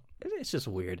like, it's just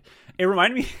weird. It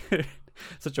reminded me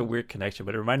such a weird connection,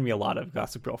 but it reminded me a lot of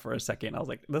Gossip Girl for a second. I was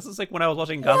like, this is like when I was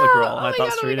watching Gossip Yeah, Girl, and oh I my thought God,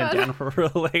 oh my Serena and God. Dan were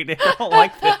related. I don't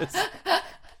like this.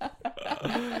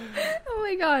 Oh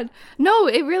my god. No,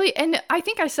 it really, and I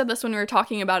think I said this when we were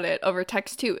talking about it over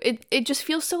text too. It just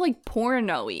feels so like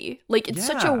porno-y. Like, it's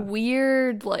such Yeah. a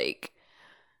weird like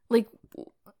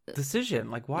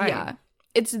Decision, like, why? yeah.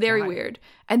 It's very Why? weird.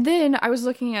 And then I was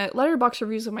looking at Letterboxd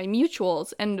reviews of my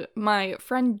mutuals, and my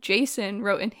friend Jason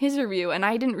wrote in his review, and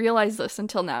I didn't realize this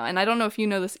until now, and I don't know if you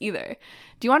know this either.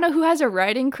 Do you want to know who has a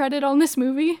writing credit on this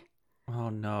movie? Oh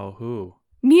no, who?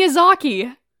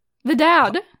 Miyazaki, the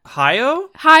dad.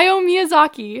 Hayao? Hayao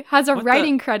Miyazaki has a What the-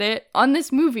 writing credit on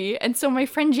this movie, and so my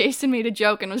friend Jason made a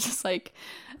joke and was just like,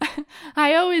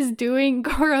 Hayao is doing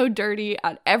Goro dirty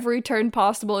at every turn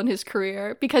possible in his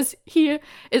career because it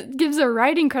gives a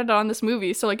writing credit on this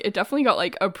movie, so like it definitely got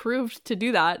like approved to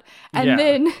do that. And Yeah.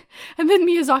 then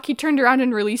Miyazaki turned around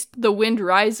and released The Wind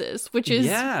Rises, which is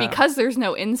Yeah. because there's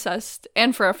no incest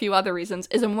and for a few other reasons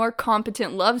is a more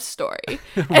competent love story.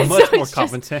 And Much so more it's just-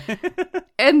 competent.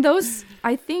 and those,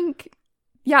 I think,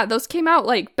 yeah, those came out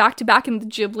like back to back in the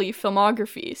Ghibli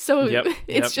filmography. So Yep,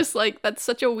 it's yep. just like, that's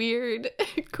such a weird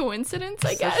coincidence,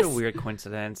 I guess. Such a weird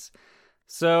coincidence.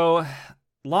 So,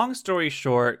 long story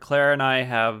short, Claire and I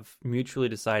have mutually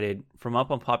decided From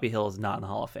Up on Poppy Hill is not in the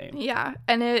Hall of Fame. Yeah,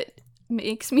 and it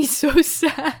makes me so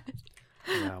sad.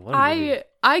 Yeah, what a movie.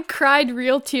 I cried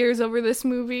real tears over this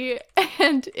movie,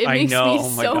 and it I makes know, me oh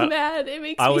my so God. mad. It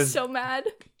makes I me was- so mad.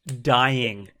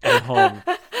 Dying at home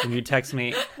when you text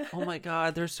me, oh my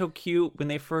god, they're so cute. When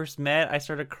they first met, I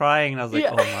started crying and I was like,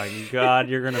 Yeah. oh my god,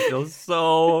 you're gonna feel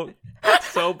so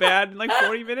bad in like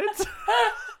 40 minutes.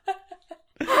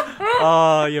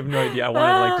 Oh, you have no idea. I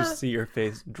wanted like to see your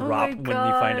face drop Oh my when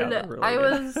you find out God. that we're I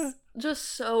related. was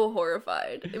just so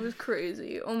horrified. It was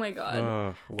crazy. Oh my god.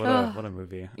 Oh, Ugh. what a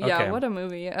movie. Yeah, Okay. what a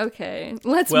movie. Okay,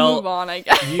 let's Well, move on, I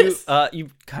guess. You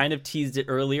kind of teased it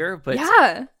earlier, but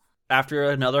yeah. after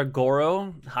another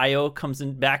Goro, Hayao comes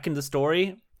back in the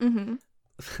story. Mm-hmm.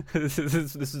 this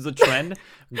is a trend.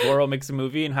 Goro makes a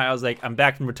movie, and Hayao's like, "I'm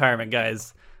back from retirement,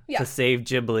 guys, Yeah. to save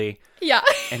Ghibli," Yeah.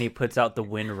 and he puts out The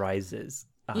Wind Rises.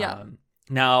 Yeah.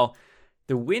 Now,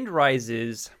 The Wind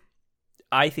Rises,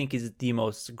 I think, is the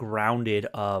most grounded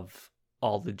of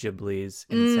all the Ghiblis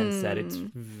in the sense that it's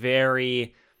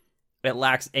it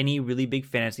lacks any really big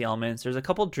fantasy elements. There's a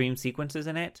couple dream sequences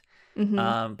in it,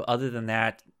 Mm-hmm. but other than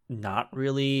that, not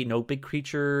really. No big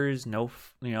creatures, no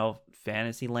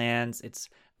fantasy lands. It's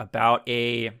about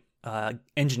a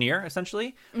engineer,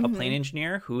 essentially, a plane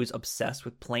engineer who's obsessed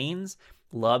with planes,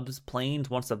 loves planes,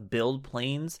 wants to build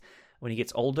planes. When he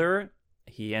gets older,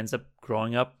 he ends up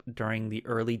growing up during the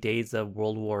early days of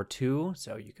World War II,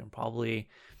 so you can probably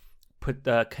put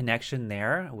the connection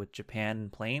there with Japan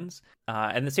and planes.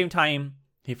 At the same time,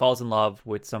 he falls in love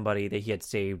with somebody that he had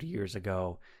saved years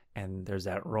ago, and there's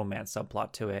that romance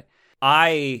subplot to it.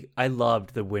 I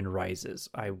loved The Wind Rises.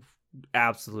 I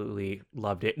absolutely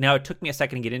loved it. Now, it took me a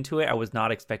second to get into it. I was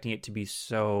not expecting it to be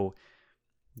so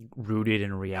rooted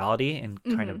in reality and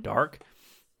kind of dark.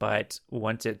 But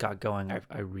once it got going,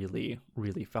 I really,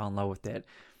 really fell in love with it.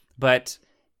 But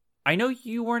I know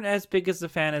you weren't as big as a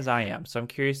fan as I am, so I'm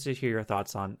curious to hear your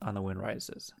thoughts on The Wind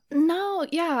Rises. No,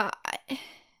 yeah.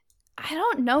 I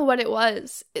don't know what it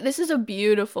was. This is a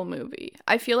beautiful movie.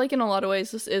 I feel like in a lot of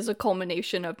ways this is a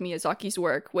culmination of Miyazaki's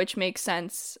work, which makes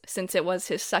sense since it was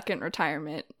his second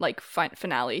retirement, like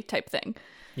finale type thing.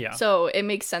 Yeah. So it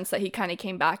makes sense that he kind of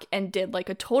came back and did like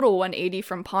a total 180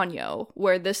 from Ponyo,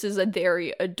 where this is a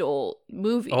very adult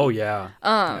movie. Oh, yeah.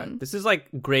 This is like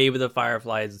Grave of the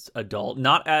Fireflies adult.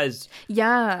 Not as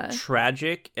Yeah.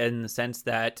 tragic in the sense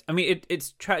that, I mean,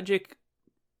 it's tragic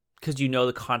because you know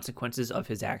the consequences of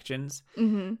his actions,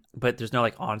 but there's no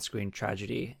like on-screen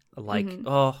tragedy. Like,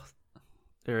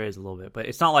 there is a little bit, but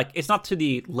it's not to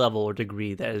the level or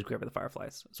degree that is Grave of the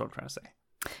Fireflies. That's what I'm trying to say.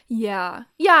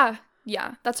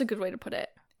 Yeah, that's a good way to put it.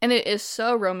 And it is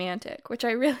so romantic, which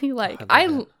I really like.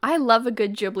 I love a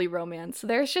good Ghibli romance.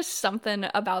 There's just something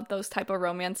about those type of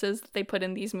romances that they put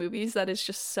in these movies that is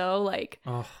just so like,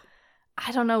 Oh,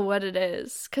 I don't know what it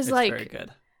is. Because it's like, very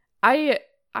good.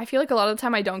 I feel like a lot of the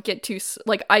time I don't get too,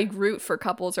 like, I root for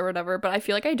couples or whatever, but I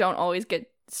feel like I don't always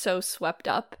get so swept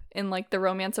up in like the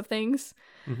romance of things.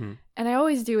 Mm-hmm. And I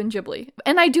always do in Ghibli.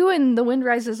 And I do in The Wind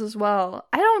Rises as well.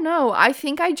 I don't know. I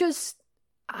think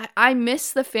I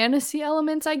miss the fantasy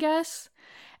elements, I guess.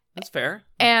 That's fair.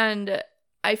 And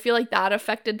I feel like that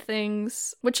affected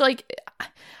things, which like,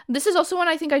 this is also one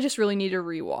I think I just really need to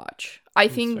rewatch. I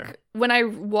think fair. when I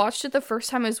watched it the first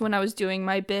time is when I was doing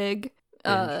my big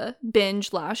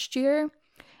binge last year.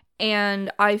 And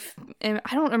I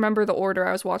don't remember the order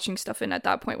I was watching stuff in at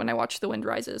that point when I watched The Wind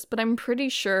Rises, but I'm pretty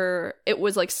sure it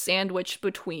was like sandwiched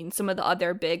between some of the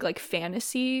other big like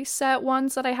fantasy set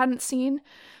ones that I hadn't seen.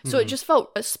 So it just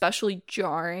felt especially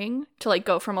jarring to like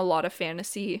go from a lot of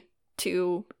fantasy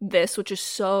to this, which is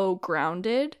so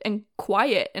grounded and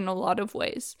quiet in a lot of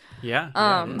ways. Yeah,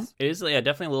 it is yeah,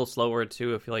 definitely a little slower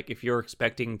too. I feel like if you're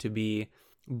expecting to be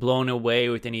blown away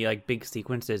with any like big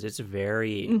sequences, it's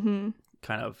very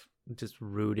kind of just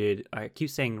rooted. I keep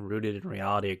saying rooted in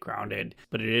reality, grounded,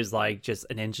 but it is like just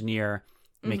an engineer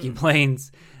making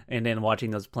planes and then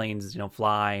watching those planes,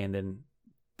 fly, and then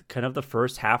kind of the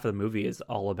first half of the movie is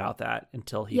all about that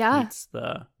until he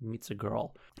meets a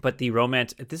girl. But the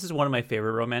romance, this is one of my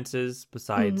favorite romances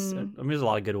besides, I mean, there's a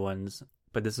lot of good ones,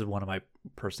 but this is one of my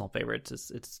personal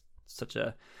favorites. It's such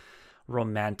a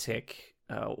romantic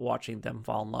watching them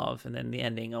fall in love, and then the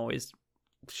ending always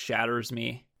shatters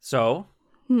me. So,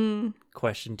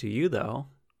 question to you though.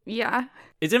 Yeah.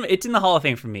 It's in the Hall of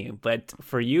Fame for me, but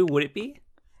for you, would it be?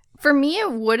 For me,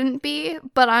 it wouldn't be,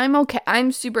 but I'm okay.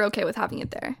 I'm super okay with having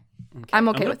it there. Okay. I'm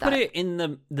okay with that. Put it in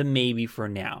the maybe for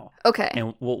now. Okay.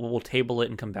 And we'll table it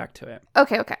and come back to it.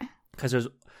 Okay. Because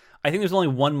I think there's only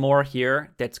one more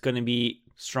here that's going to be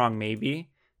strong maybe,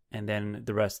 and then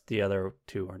the other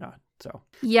two are not. So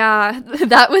yeah,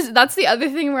 that's the other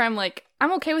thing where I'm like,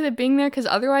 I'm okay with it being there because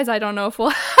otherwise I don't know if we'll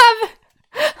have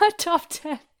a top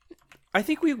 10. I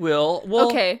think we will.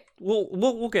 Okay.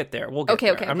 We'll get there. We'll get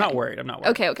there. Okay. I'm not worried.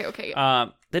 Okay.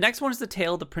 The next one is The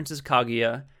Tale of the Princess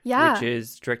Kaguya, yeah, which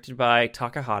is directed by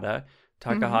Takahata.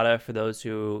 Takahata, for those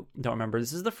who don't remember,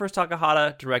 this is the first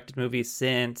Takahata directed movie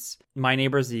since My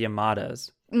Neighbors the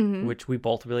Yamadas, which we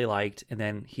both really liked. And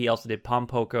then he also did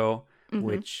Pompoko,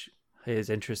 which is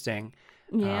interesting.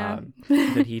 Yeah.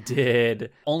 That he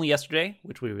did Only Yesterday,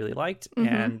 which we really liked,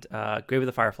 and Grave of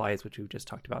the Fireflies, which we've just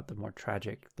talked about,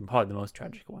 probably the most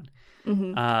tragic one.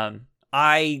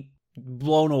 I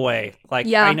blown away. Like,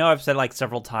 yeah. I know I've said like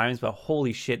several times, but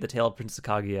holy shit, The Tale of Princess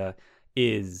Kaguya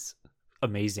is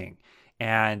amazing.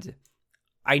 And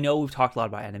I know we've talked a lot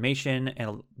about animation,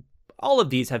 and all of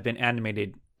these have been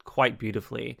animated quite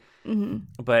beautifully.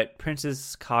 But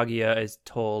Princess Kaguya is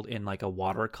told in like a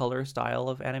watercolor style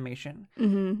of animation,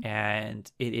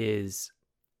 and it is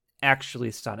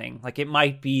actually stunning. Like, it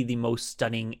might be the most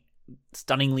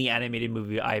stunningly animated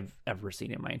movie I've ever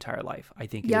seen in my entire life. I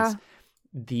think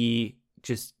it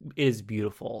is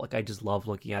beautiful. Like, I just love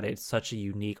looking at it. It's such a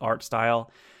unique art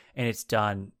style, and it's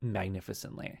done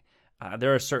magnificently.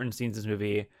 There are certain scenes in this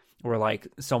movie where like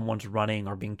someone's running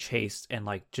or being chased, and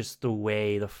like just the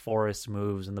way the forest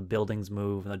moves and the buildings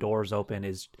move and the doors open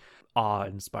is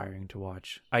awe-inspiring to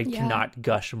watch. I cannot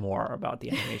gush more about the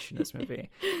animation in this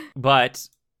movie. But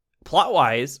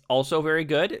plot-wise, also very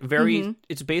good.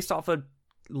 It's based off a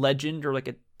legend or like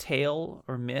a tale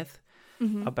or myth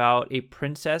about a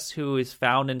princess who is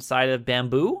found inside of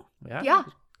bamboo. Yeah.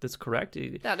 That's correct.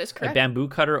 That is correct. A bamboo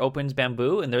cutter opens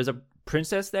bamboo, and there's a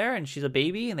princess there, and she's a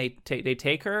baby, and they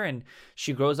take her, and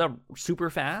she grows up super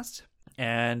fast,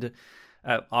 and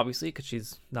obviously because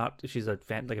she's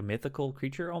like a mythical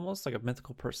creature, almost like a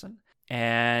mythical person,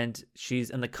 and she's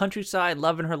in the countryside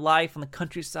loving her life on the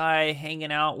countryside,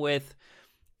 hanging out with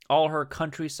all her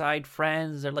countryside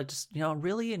friends. They're like just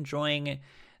really enjoying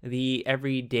the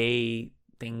everyday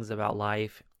things about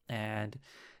life. And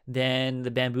then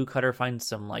the bamboo cutter finds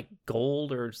some like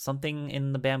gold or something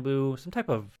in the bamboo, some type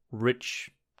of rich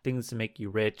things to make you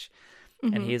rich.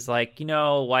 And he's like,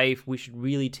 wife, we should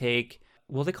really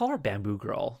they call her Bamboo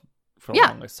Girl for the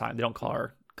longest time. They don't call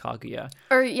her Kaguya.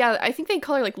 Or I think they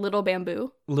call her like Little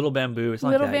Bamboo. Little Bamboo,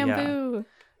 something Little like that. Bamboo.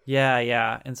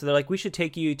 Yeah. And so they're like, we should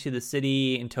take you to the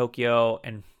city in Tokyo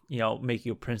and, make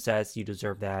you a princess. You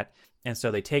deserve that. And so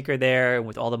they take her there, and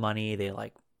with all the money, they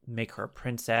like make her a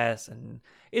princess. And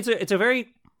it's a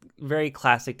very, very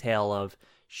classic tale of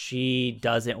she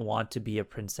doesn't want to be a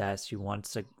princess. She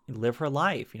wants to live her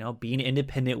life, be an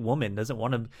independent woman, doesn't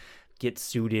want to get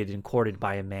suited and courted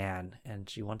by a man. And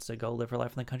she wants to go live her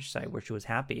life in the countryside where she was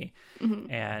happy.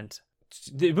 And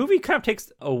the movie kind of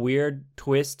takes a weird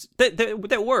twist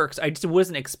that works. I just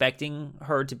wasn't expecting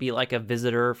her to be like a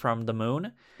visitor from the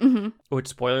moon, which,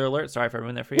 spoiler alert, sorry if I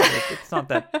ruined that for you. It's not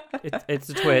that, it's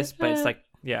a twist, but it's like,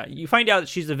 you find out that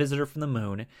she's a visitor from the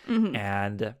moon,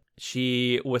 and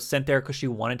she was sent there because she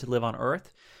wanted to live on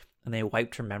Earth, and they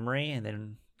wiped her memory, and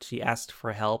then she asked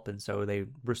for help, and so they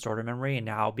restored her memory. And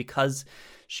now, because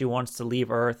she wants to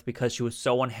leave Earth, because she was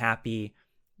so unhappy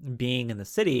being in the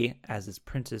city as this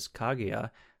Princess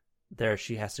Kaguya,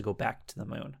 she has to go back to the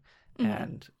moon,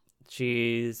 and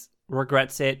she's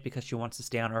regrets it because she wants to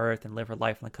stay on Earth and live her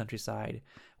life in the countryside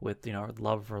with her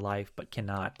love of her life, but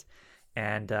cannot.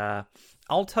 And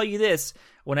I'll tell you this: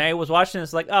 when I was watching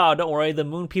this, like, oh, don't worry, the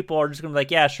moon people are just gonna be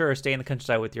like, yeah, sure, stay in the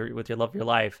countryside with your love of your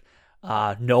life.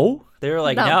 No. They were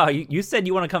like, No. no, you said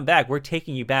you want to come back. We're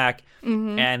taking you back.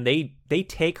 Mm-hmm. And they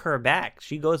take her back.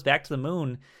 She goes back to the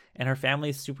moon, and her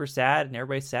family's super sad, and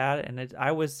everybody's sad. And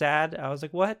I was sad. I was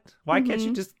like, what? Why can't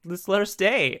you just let her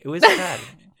stay? It was sad.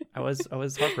 I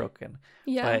was heartbroken.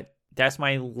 Yeah. But that's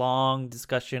my long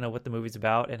discussion of what the movie's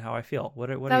about and how I feel. What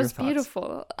are your That was thoughts?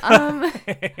 beautiful.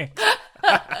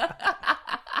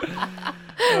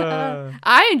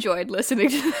 I enjoyed listening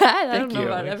to that. I don't know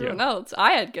about everyone else.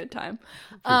 I had a good time.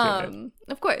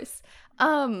 Of course.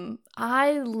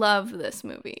 I love this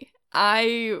movie.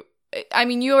 I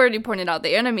mean, you already pointed out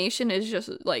the animation is just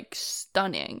like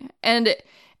stunning, and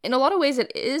in a lot of ways,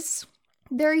 it is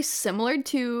very similar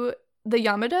to the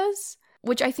Yamadas,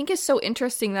 which I think is so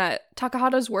interesting that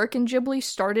Takahata's work in Ghibli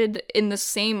started in the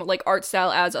same like art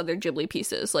style as other Ghibli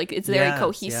pieces. Like it's very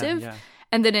cohesive. Yeah.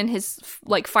 And then in his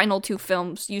like final 2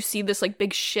 films, you see this like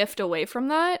big shift away from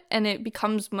that, and it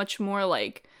becomes much more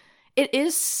like, it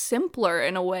is simpler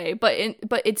in a way, but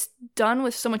it's done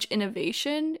with so much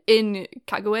innovation in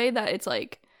Kaguya that it's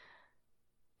like,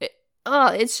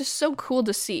 it's just so cool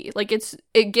to see. Like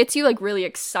it gets you like really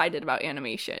excited about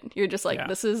animation. You're just like,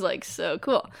 this is like so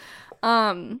cool.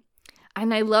 And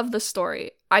I love the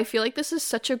story. I feel like this is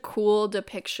such a cool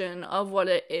depiction of what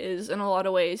it is in a lot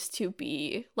of ways to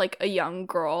be like a young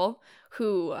girl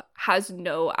who has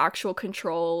no actual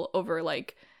control over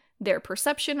like their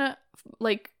perception,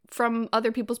 like from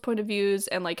other people's point of views,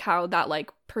 and like how that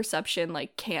like perception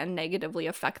like can negatively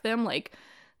affect them. Like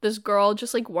this girl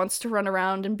just like wants to run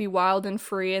around and be wild and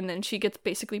free, and then she gets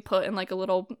basically put in like a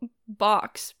little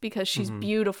box because she's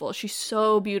beautiful. She's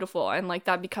so beautiful, and like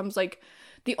that becomes like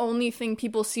the only thing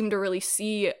people seem to really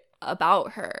see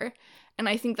about her. And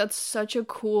I think that's such a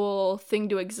cool thing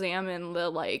to examine,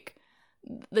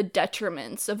 the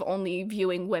detriments of only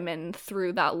viewing women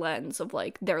through that lens of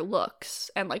like their looks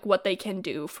and like what they can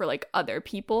do for like other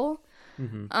people.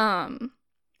 And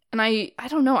I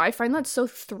don't know, I find that so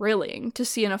thrilling to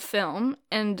see in a film,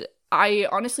 and I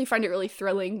honestly find it really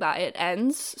thrilling that it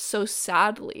ends so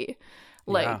sadly.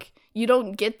 Like you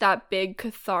don't get that big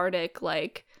cathartic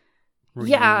like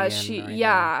reunion,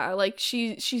 like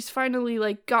she's finally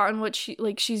like gotten what she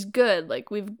like, she's good, like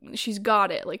she's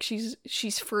got it, like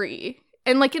she's free.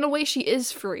 And like in a way she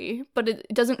is free, but it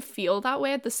doesn't feel that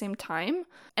way at the same time.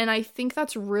 And I think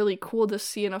that's really cool to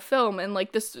see in a film. And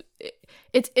like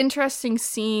it's interesting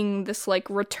seeing this like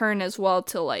return as well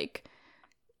to like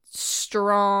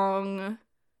strong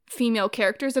female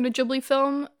characters in a Ghibli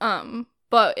film.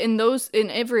 But in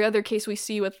every other case we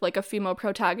see with like a female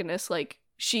protagonist, like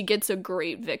she gets a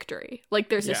great victory. Like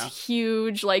there's this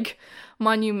huge like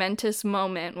monumentous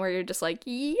moment where you're just like,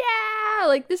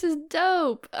 like this is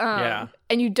dope. And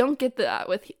you don't get that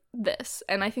with this.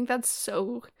 And I think that's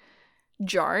so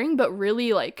jarring, but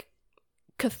really like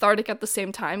cathartic at the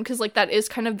same time, because like that is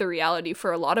kind of the reality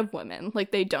for a lot of women. Like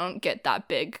they don't get that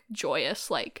big joyous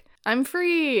like I'm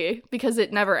free, because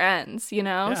it never ends, you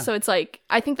know? So it's like,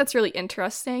 I think that's really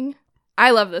interesting.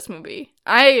 I love this movie.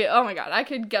 Oh my god, I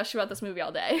could gush about this movie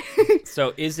all day.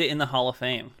 So is it in the Hall of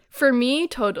Fame? For me,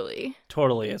 totally.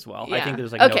 Totally as well. Yeah. I think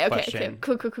there's like no question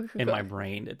cool. in my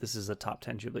brain that this is a top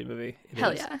 10 Ghibli movie.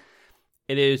 Hell yeah.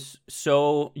 It is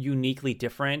so uniquely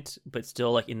different, but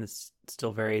still like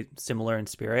still very similar in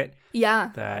spirit. Yeah.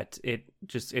 That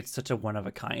it's such a one of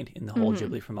a kind in the whole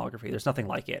Ghibli filmography. There's nothing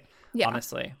like it,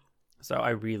 honestly. So I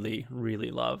really, really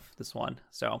love this one.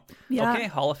 So, okay,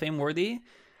 Hall of Fame worthy.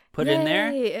 Put it in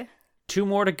there. 2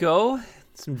 more to go.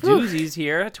 Some doozies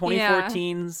here.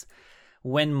 2014's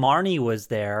When Marnie Was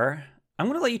There. I'm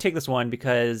going to let you take this one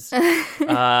because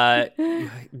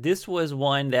this was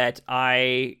one that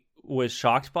I was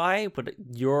shocked by, but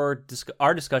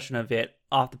our discussion of it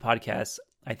off the podcast,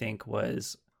 I think,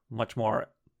 was much more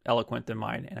eloquent than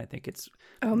mine, and I think it's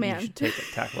you should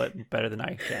tackle it better than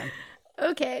I can.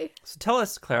 Okay. So tell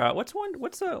us, Clara, what's When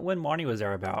Marnie Was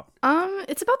There about?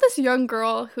 It's about this young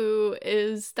girl who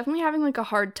is definitely having like a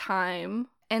hard time,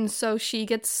 and so she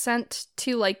gets sent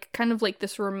to like kind of like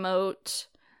this remote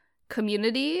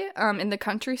community in the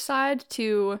countryside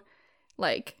to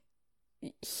like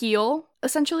heal,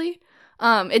 essentially.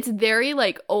 It's very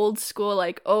like old school,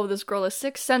 like, oh, this girl is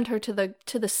sick, send her to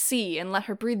the sea and let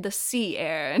her breathe the sea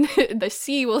air, and the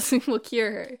sea will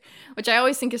cure her, which I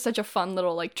always think is such a fun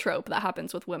little like trope that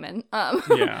happens with women.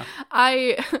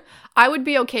 I would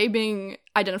be okay being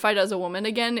identified as a woman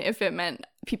again if it meant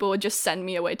people would just send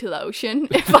me away to the ocean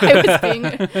if I was being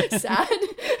sad.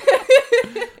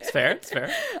 fair. It's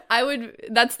fair.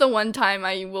 That's the one time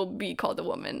I will be called a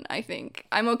woman, I think.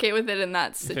 I'm okay with it in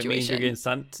that situation. If it means you're getting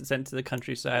sent to the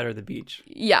countryside or the beach.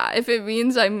 Yeah, if it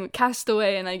means I'm cast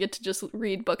away and I get to just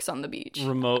read books on the beach.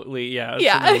 Remotely, yeah. It's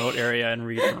Yeah. in a remote area and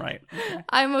read and write. Okay.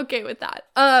 I'm okay with that.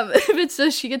 If it's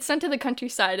just she gets sent to the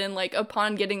countryside and like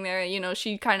upon getting there, you know,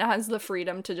 she kind of has the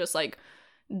freedom to just like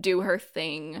do her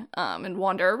thing and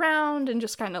wander around and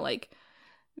just kind of like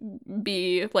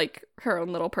be like her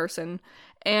own little person.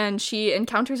 And she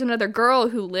encounters another girl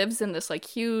who lives in this like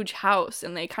huge house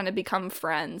and they kind of become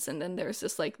friends. And then there's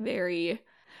this like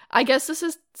I guess this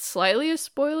is slightly a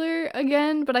spoiler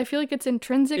again, but I feel like it's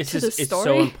intrinsic to the story. It's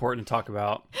so important to talk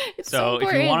about. So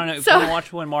if you want to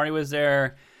watch when Marty was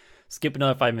there, skip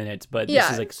another 5 minutes, but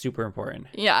this is like super important.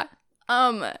 Yeah.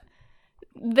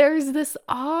 There's this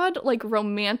odd like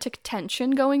romantic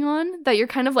tension going on that you're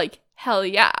kind of like, hell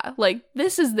yeah. Like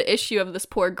this is the issue of this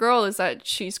poor girl, is that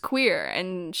she's queer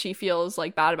and she feels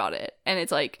like bad about it. And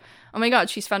it's like, oh my god,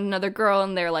 she's found another girl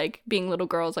and they're like being little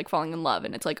girls like falling in love.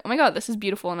 And it's like, oh my god, this is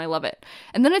beautiful and I love it.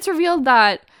 And then it's revealed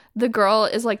that the girl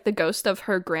is like the ghost of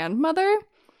her grandmother.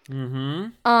 Mm-hmm.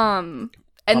 And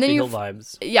Poppy then Hill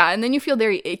vibes. Yeah, and then you feel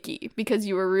very icky because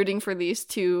you were rooting for these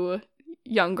two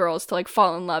young girls to like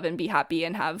fall in love and be happy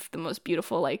and have the most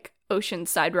beautiful like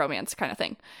oceanside romance kind of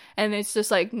thing. And it's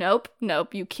just like, nope,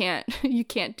 you can't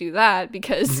do that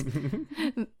because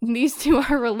these two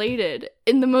are related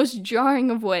in the most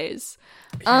jarring of ways.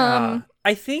 I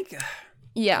think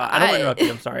yeah, I don't want to interrupt you,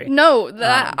 I'm sorry. No,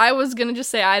 I was gonna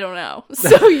just say I don't know,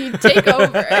 so you take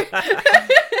over.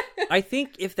 I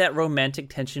think if that romantic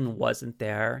tension wasn't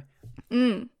there,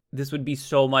 this would be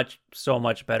so much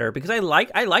better, because I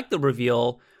like the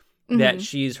reveal that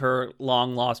she's her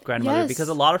long lost grandmother, because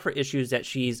a lot of her issues that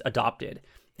she's adopted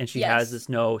and she has this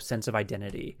no sense of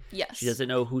identity. Yes. She doesn't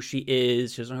know who she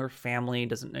is. She doesn't know her family.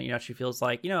 Doesn't know, you know, she feels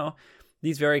like, you know,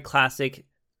 these very classic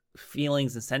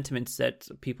feelings and sentiments that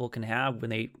people can have when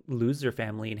they lose their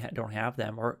family and don't have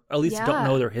them, or at least don't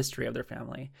know their history of their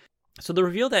family. So the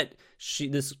reveal that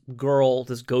this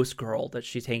ghost girl that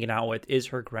she's hanging out with is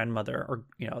her grandmother, or,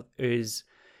 you know,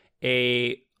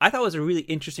 I thought was a really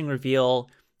interesting reveal.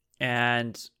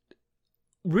 And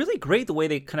really great the way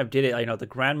they kind of did it. You know, the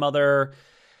grandmother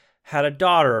had a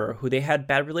daughter who they had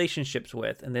bad relationships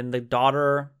with, and then the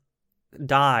daughter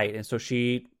died, and so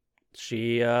she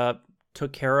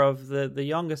took care of the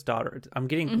youngest daughter. I'm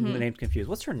getting the names confused.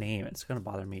 What's her name? It's gonna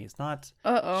bother me. It's not.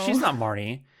 She's not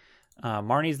Marnie.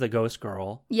 Marnie's the ghost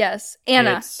girl. Yes,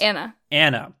 Anna.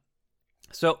 Anna.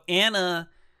 So Anna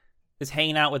is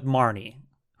hanging out with Marnie,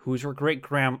 who's her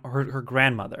her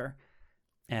grandmother.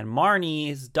 And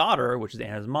Marnie's daughter, which is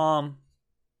Anna's mom,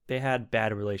 they had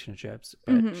bad relationships,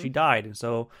 but she died. And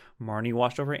so Marnie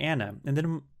watched over Anna. And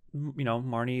then, you know,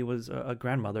 Marnie was a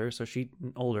grandmother, so she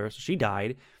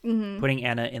died, putting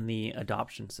Anna in the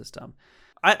adoption system.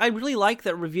 I really like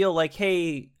that reveal, like,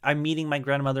 hey, I'm meeting my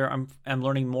grandmother. I'm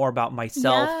learning more about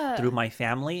myself through my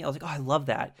family. I was like, oh, I love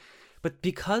that. But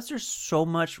because there's so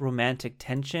much romantic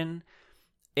tension,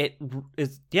 it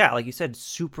is, like you said,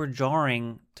 super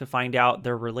jarring to find out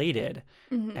they're related.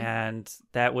 And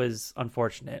that was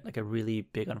unfortunate, like a really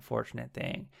big unfortunate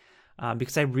thing,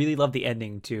 because I really love the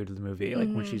ending too to the movie,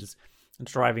 like when she's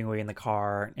driving away in the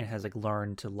car and has like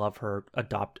learned to love her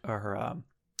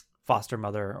foster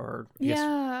mother, or I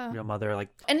guess real mother. Like,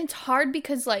 and it's hard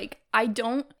because like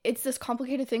it's this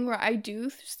complicated thing where I do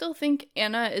still think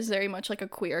Anna is very much like a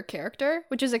queer character,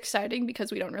 which is exciting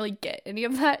because we don't really get any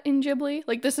of that in Ghibli.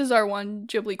 Like, this is our one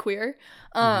Ghibli queer.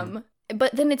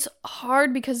 But then it's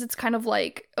hard because it's kind of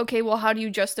like, okay, well, how do you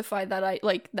justify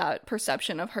that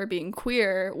perception of her being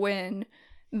queer when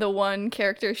the one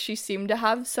character she seemed to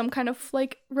have some kind of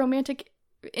like romantic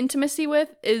intimacy with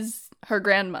is her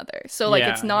grandmother. So like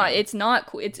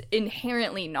it's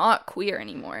inherently not queer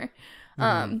anymore.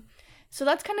 So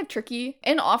that's kind of tricky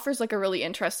and offers like a really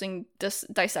interesting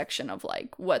dissection of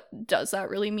like what does that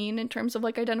really mean in terms of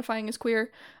like identifying as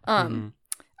queer.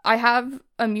 I have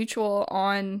a mutual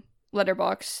on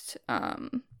Letterboxd.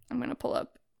 I'm gonna pull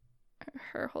up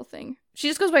her whole thing. She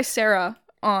just goes by Sarah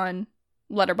on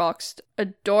Letterboxd.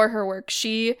 Adore her work.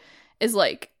 She is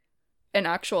like an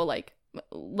actual like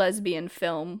lesbian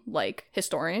film like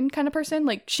historian kind of person.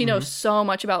 Like, she knows so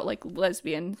much about like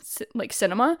lesbian like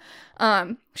cinema.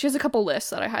 She has a couple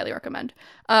lists that I highly recommend.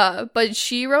 But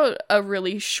she wrote a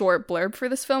really short blurb for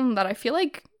this film that I feel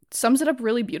like sums it up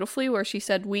really beautifully, where she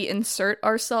said, "We insert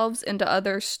ourselves into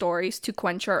other stories to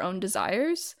quench our own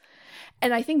desires."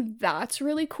 And I think that's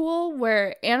really cool,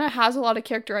 where Anna has a lot of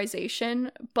characterization,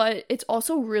 but it's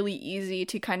also really easy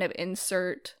to kind of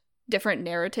insert different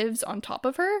narratives on top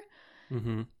of her.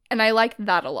 And I like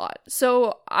that a lot.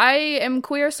 So I am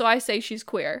queer, so I say she's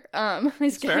queer.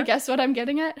 Is I guess what I'm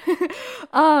getting at.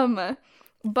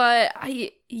 But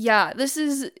this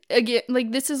is again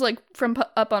like this is like from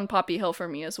Up on Poppy Hill for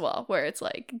me as well, where it's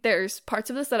like there's parts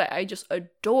of this that I just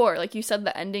adore. Like you said,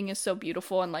 the ending is so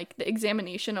beautiful, and like the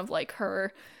examination of like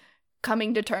her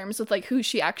coming to terms with like who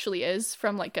she actually is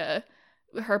from like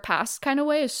her past kind of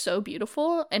way is so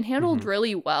beautiful and handled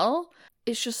really well.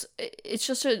 It's just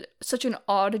such an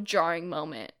odd, jarring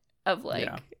moment of like,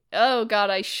 oh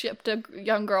god, I shipped a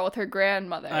young girl with her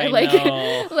grandmother. I like,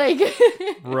 know. like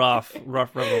rough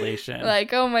revelation.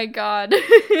 Like, oh my god.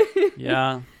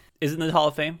 Yeah, isn't it Hall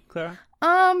of Fame, Clara?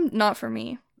 Not for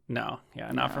me. No,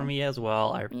 not for me as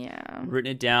well. I've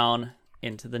written it down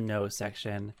into the no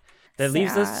section. That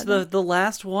leaves us to the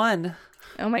last one.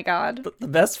 Oh my god. The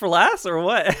best for last, or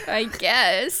what? I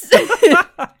guess.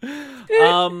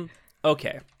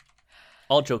 Okay.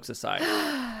 All jokes aside.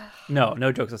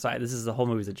 No jokes aside. The whole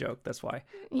movie's a joke. That's why.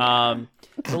 Yeah.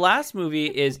 The last movie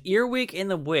is Earwig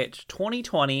and the Witch,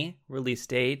 2020 release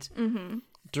date. Mm-hmm.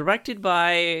 Directed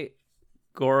by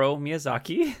Goro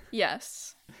Miyazaki.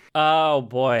 Yes. Oh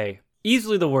boy.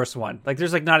 Easily the worst one. Like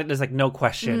there's no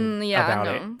question about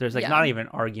it. There's not even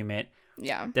an argument.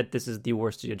 Yeah. That this is the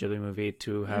worst Studio Ghibli movie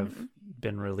to have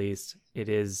been released. It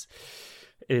is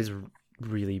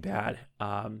really bad.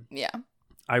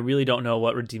 I really don't know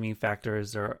what redeeming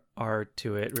factors are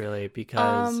to it, really,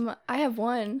 because I have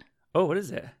one. Oh, what is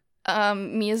it?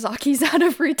 Miyazaki's out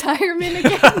of retirement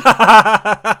again.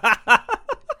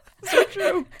 So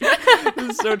true.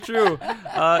 This is so true.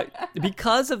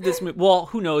 Because of this movie, well,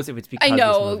 who knows if it's because I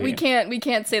know of this movie. we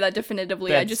can't say that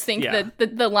definitively. I just think that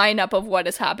the lineup of what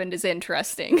has happened is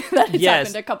interesting. That it's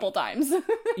happened a couple times.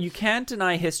 You can't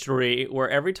deny history, where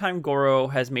every time Goro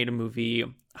has made a movie,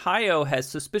 Hayao has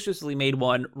suspiciously made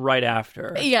one right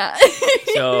after. Yeah.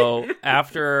 So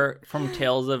after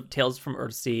Tales from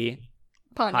Earthsea,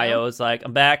 Hayao is like,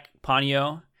 I'm back,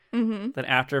 Ponyo. Mm-hmm. Then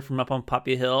after From Up on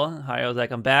Poppy Hill, Hayao's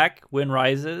like, I'm back, Wind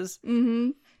Rises.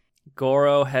 Mm-hmm.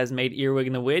 Goro has made Earwig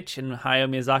and the Witch, and Hayao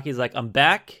Miyazaki's like, I'm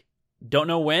back. Don't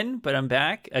know when, but I'm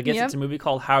back. I guess it's a movie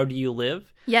called How Do You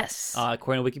Live? Yes.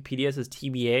 According to Wikipedia, it says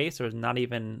TBA, so there's not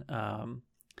even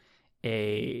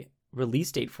a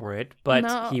release date for it,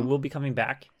 but he will be coming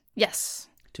back. Yes.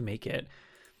 To make it.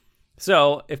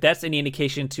 So, if that's any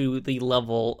indication to the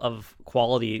level of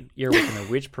quality Earwig and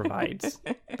the Witch provides,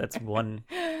 that's one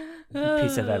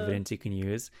piece of evidence you can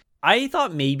use. I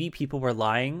thought maybe people were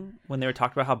lying when they were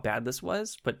talking about how bad this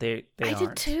was, but they aren't. I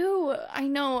did too. I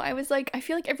know. I was like, I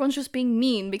feel like everyone's just being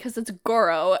mean because it's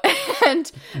Goro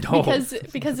and because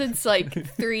it's like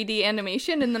 3D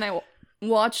animation, and then I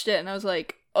watched it and I was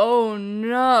like, oh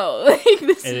no, like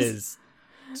this is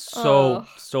so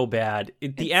bad.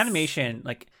 The animation,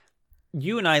 like,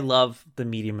 you and I love the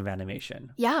medium of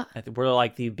animation. Yeah. We're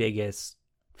like the biggest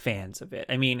fans of it.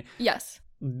 I mean, yes.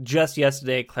 Just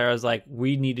yesterday, Clara's like,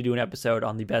 we need to do an episode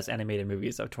on the best animated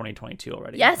movies of 2022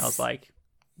 already. Yes. And I was like,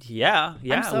 yeah.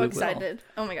 I'm so excited.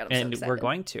 Oh my god, I'm so excited. And we're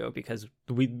going to, because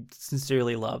we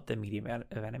sincerely love the medium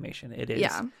of animation. It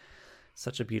is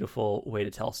such a beautiful way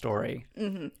to tell a story.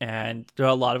 Mm-hmm. And there are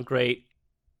a lot of great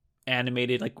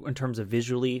animated, like in terms of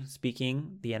visually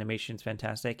speaking, the animation's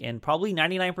fantastic, and probably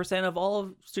 99% of all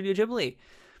of Studio Ghibli.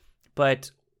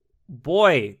 But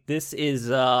boy, this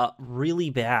is really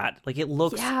bad. Like, it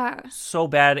looks so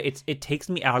bad. It takes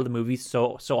me out of the movie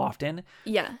so often.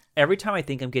 Yeah. Every time I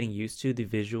think I'm getting used to the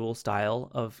visual style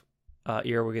of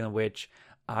Earwig and the Witch,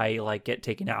 I like get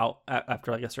taken out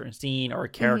after like a certain scene or a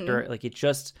character. Mm-hmm. Like, it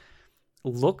just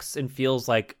looks and feels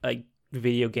like a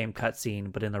video game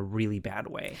cutscene, but in a really bad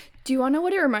way. Do you want to know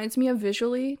what it reminds me of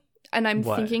visually? And I'm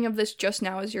thinking of this just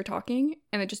now as you're talking,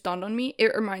 and it just dawned on me.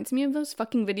 It reminds me of those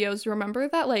fucking videos. Remember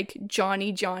that, like,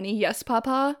 Johnny, Yes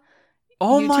Papa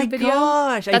YouTube my video?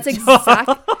 Gosh. That's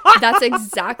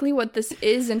exactly what this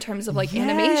is in terms of, like,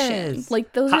 animation.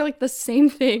 Like, those are, like, the same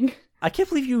thing. I can't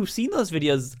believe you've seen those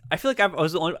videos. I feel like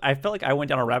I felt like I went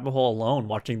down a rabbit hole alone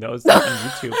watching those on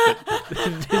YouTube.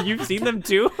 But you've seen them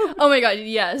too? Oh my god,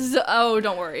 yes. Oh,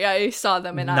 don't worry. I saw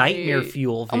them and Nightmare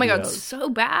fuel videos. Oh my god, so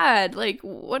bad. Like,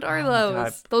 what are those?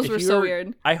 God. Those were so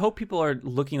weird. I hope people are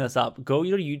looking this up. Go to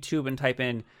YouTube and type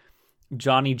in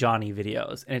Johnny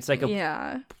videos. And it's like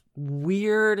a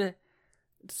weird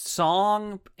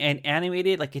song and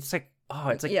animated. Like, it's like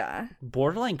it's like Yeah.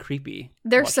 borderline creepy.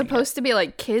 They're watching supposed to be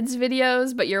like kids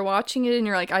videos, but you're watching it and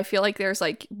you're like, I feel like there's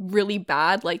like really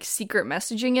bad like secret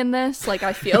messaging in this. Like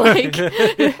I feel like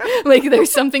like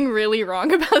there's something really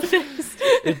wrong about this.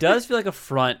 It does feel like a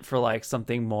front for like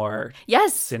something more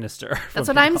Yes. sinister. That's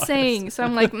what I'm saying. So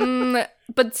I'm like,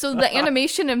 but so the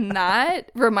animation in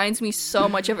that reminds me so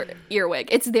much of Earwig.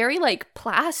 It's very like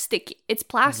plastic. It's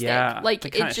plastic. Yeah, like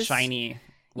kind it's of just shiny.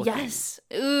 Looking. Yes.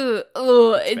 Ooh.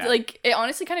 It's bad. like it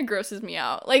honestly kind of grosses me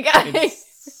out. Like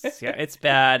It's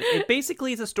bad. It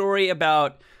basically is a story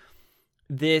about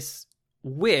this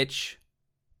witch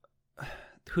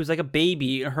who's like a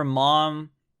baby. Her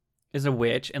mom is a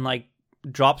witch and like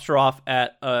drops her off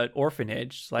at an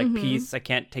orphanage. Like, peace, I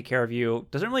can't take care of you.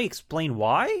 Doesn't really explain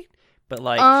why, but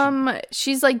like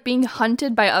she's like being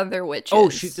hunted by other witches. Oh,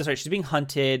 she's being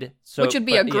hunted. So, which would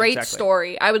be a great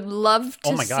story. I would love to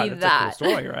oh my God, see that's that. a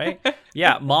cool story, right?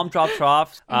 Yeah, mom drops her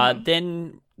off.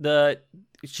 Then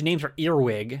she names her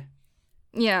Earwig,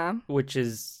 Yeah. which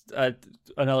is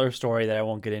another story that I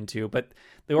won't get into. But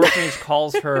the orphanage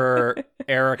calls her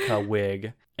Erica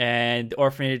Wig, and the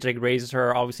orphanage like raises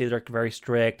her. Obviously, they're very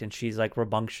strict, and she's like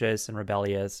rambunctious and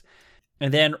rebellious.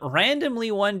 And then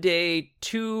randomly one day,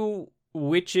 two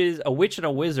witches, a witch and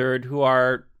a wizard, who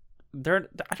are I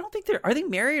don't think are they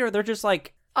married, or they're just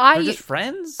like they're just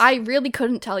friends? I really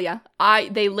couldn't tell you.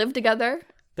 They live together.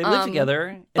 They live together,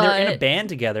 and they're in a band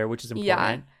together, which is important.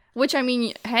 Yeah. Which, I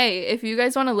mean, hey, if you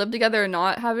guys want to live together and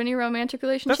not have any romantic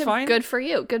relationship, That's fine. good for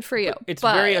you. Good for you. It's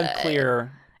very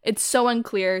unclear. It's so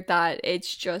unclear that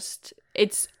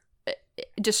it's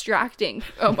distracting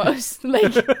almost.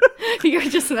 Like, you're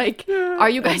just like, are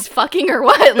you guys fucking or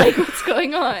what? Like, what's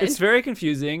going on? It's very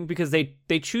confusing because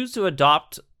they choose to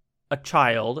adopt a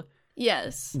child.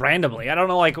 Yes. Randomly. I don't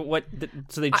know, like, what.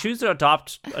 So they choose to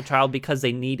adopt a child because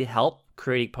they need help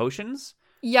creating potions.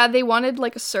 Yeah, they wanted,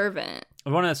 like, a servant.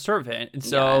 They wanted a servant. And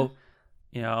so,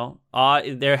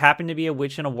 there happened to be a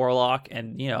witch and a warlock,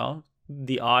 and,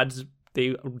 the odds,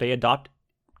 they adopt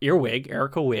Earwig,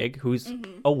 Erica Wig, who's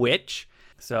a witch.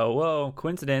 So, whoa,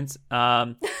 coincidence.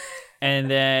 And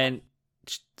then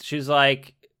she's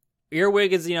like,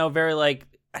 Earwig is, very, like,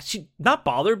 she's not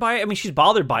bothered by it. I mean, she's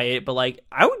bothered by it, but, like,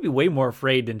 I would be way more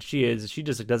afraid than she is. She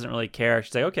just doesn't really care.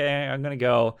 She's like, okay, I'm going to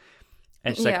go.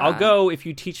 And she's like, I'll go if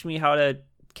you teach me how to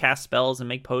cast spells and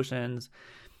make potions.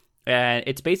 And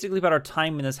it's basically about our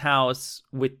time in this house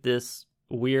with this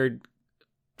weird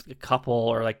couple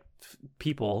or, like,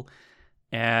 people.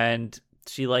 And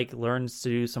she, like, learns to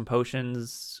do some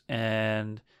potions,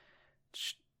 and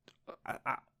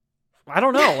I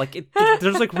don't know. Like,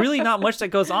 there's, like, really not much that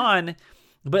goes on.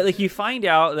 But, like, you find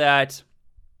out that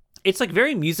it's, like,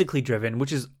 very musically driven,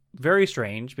 which is very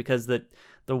strange because the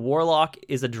warlock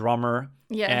is a drummer.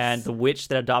 Yes. And the witch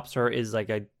that adopts her is, like,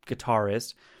 a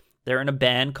guitarist. They're in a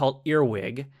band called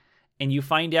Earwig. And you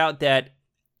find out that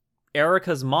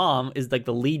Erica's mom is, like,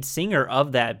 the lead singer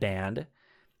of that band.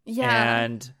 Yeah.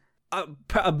 And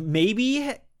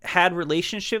maybe had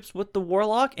relationships with the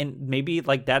warlock. And maybe,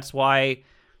 like, that's why...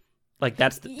 Like,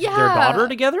 that's their daughter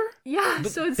together? Yeah,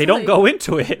 so it's they don't go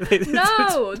into it.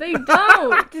 No, they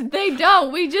don't. They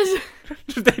don't. We just...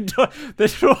 They don't.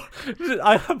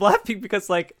 I'm laughing because,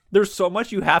 like, there's so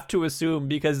much you have to assume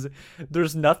because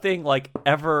there's nothing, like,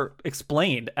 ever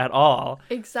explained at all.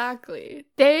 Exactly.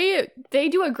 They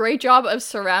do a great job of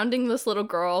surrounding this little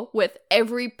girl with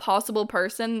every possible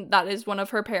person that is one of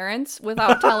her parents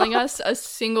without telling us a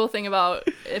single thing about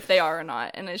if they are or not.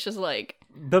 And it's just like...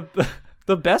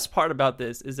 The best part about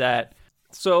this is that,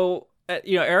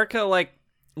 Erica, like,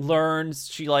 learns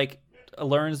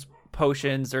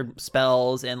potions or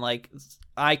spells, and, like,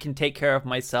 I can take care of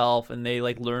myself, and they,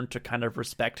 like, learn to kind of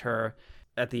respect her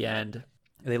at the end.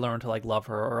 They learn to, like, love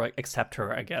her or, like, accept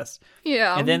her, I guess.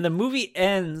 Yeah. And then the movie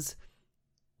ends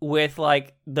with,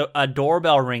 like, a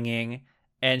doorbell ringing,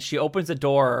 and she opens the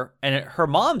door, and her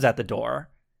mom's at the door.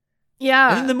 Yeah.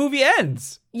 And then the movie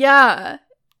ends. Yeah.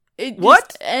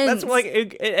 What? Ends. That's like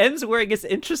it ends where it gets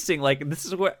interesting. Like, this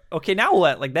is where, okay, now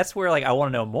what? Like, that's where, like, I want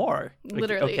to know more. Like,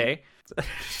 literally. Okay.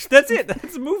 That's it.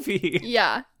 That's the movie.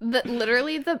 Yeah.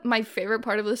 Literally, my favorite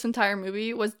part of this entire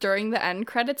movie was during the end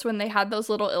credits when they had those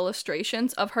little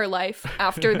illustrations of her life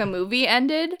after the movie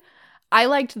ended. I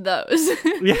liked those.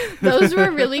 Yeah. Those were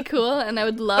really cool, and I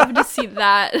would love to see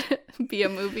that be a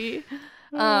movie.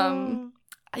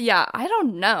 Yeah, I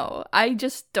don't know. I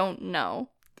just don't know.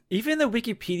 Even the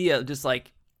Wikipedia just,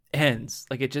 like, ends.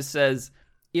 Like, it just says,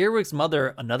 Earwig's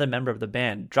mother, another member of the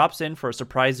band, drops in for a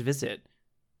surprise visit.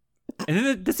 And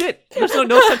then that's it. There's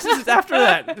no sentences after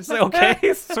that. It's like,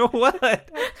 okay, so what?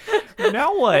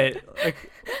 Now what?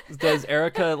 Like, does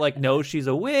Erica like know she's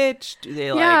a witch? Do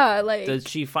they like? Does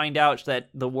she find out that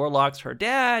the warlock's her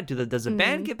dad? Does the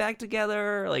band get back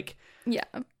together? Like, yeah.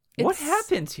 What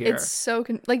happens here? It's so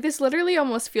like this. Literally,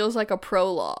 almost feels like a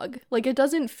prologue. Like it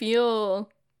doesn't feel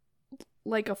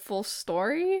like a full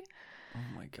story.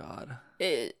 Oh my god.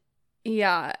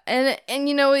 Yeah, and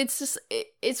you know, it's just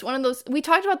it's one of those. We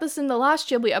talked about this in the last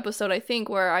Ghibli episode, I think,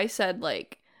 where I said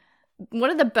like one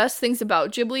of the best things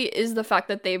about Ghibli is the fact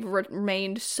that they've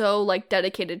remained so like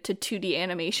dedicated to 2D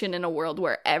animation in a world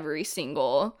where every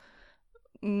single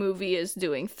movie is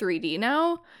doing 3D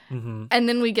now. Mm-hmm. And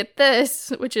then we get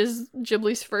this, which is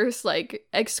Ghibli's first like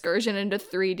excursion into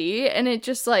 3D, and it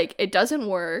just like it doesn't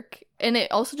work, and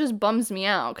it also just bums me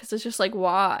out because it's just like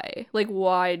why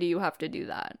do you have to do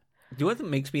that? Do you know what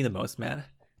makes me the most mad?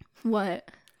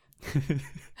 What?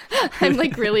 I'm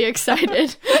like really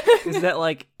excited. Is that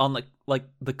like on like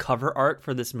the cover art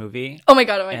for this movie? Oh my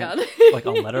god! Like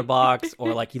on Letterboxd,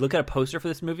 or like you look at a poster for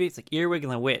this movie, it's like Earwig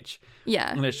and the Witch.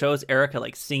 Yeah. And it shows Erica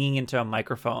like singing into a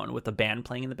microphone with the band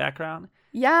playing in the background.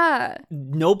 Yeah.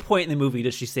 No point in the movie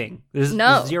does she sing. There's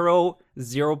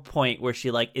zero point where she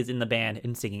like is in the band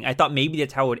and singing. I thought maybe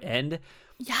that's how it would end.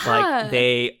 Yeah. Like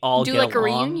they all do get like along.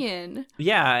 A reunion.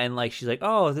 Yeah, and like she's like,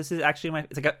 oh, this is actually my.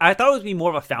 It's like I thought it would be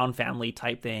more of a found family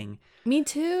type thing. Me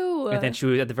too. And then she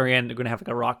was at the very end going to have like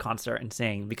a rock concert and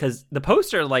sing, because the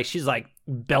poster, like she's like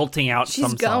belting out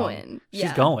some song.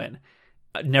 She's going.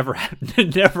 Never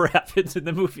happens in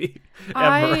the movie.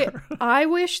 Ever. I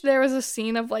wish there was a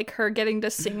scene of like her getting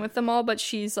to sing with them all, but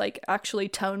she's like actually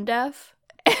tone deaf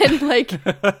and like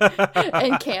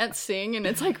and can't sing, and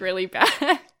it's like really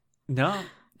bad. No.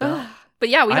 But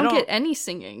yeah, we don't get any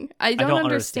singing. I don't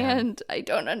understand. I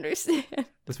don't understand.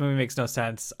 This movie makes no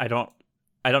sense. I don't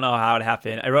know how it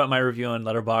happened. I wrote my review on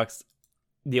Letterboxd.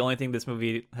 The only thing this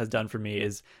movie has done for me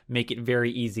is make it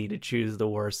very easy to choose the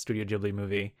worst Studio Ghibli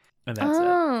movie. And that's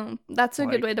it. That's a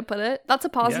good way to put it. That's a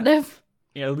positive.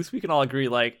 Yeah, at least we can all agree,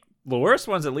 like, the worst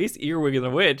one's at least Earwig and the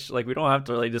Witch. Like, we don't have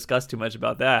to really discuss too much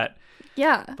about that.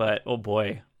 Yeah. But, oh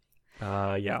boy.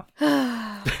 Yeah.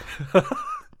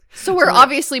 So we're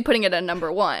obviously putting it at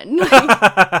number 1.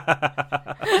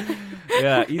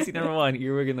 Yeah, easy number 1,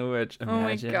 Earwig and the Witch.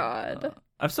 Imagine. Oh my god.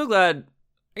 I'm so glad,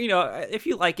 you know, if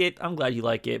you like it, I'm glad you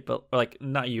like it, but like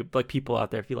not you, but like people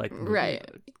out there, if you like the movie,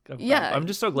 right. Yeah. I'm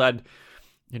just so glad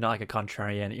you're not like a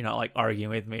contrarian, you're not like arguing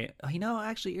with me. Oh, you know,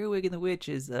 actually Earwig and the Witch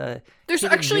is there's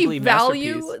actually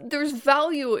value. There's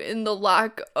value in the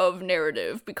lack of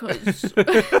narrative because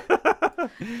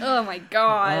oh my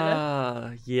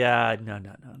god. Yeah, no.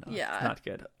 Yeah. It's not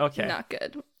good. Okay. Not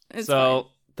good. It's so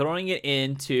fine. Throwing it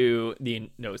into the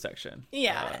no section.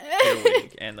 Yeah.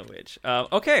 Earwig and the Witch.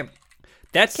 Okay.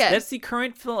 That's the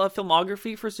current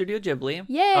filmography for Studio Ghibli.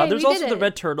 Yay, there's also the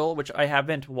Red Turtle, which I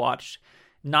haven't watched.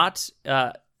 Not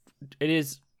it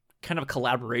is kind of a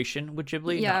collaboration with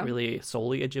Ghibli, not really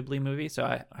solely a Ghibli movie, so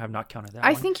I have not counted that.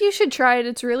 I think you should try it.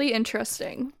 It's really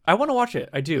interesting. I want to watch it.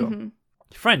 I do. Mm-hmm.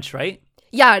 French, right?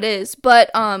 Yeah, it is,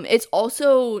 but it's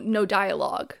also no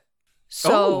dialogue.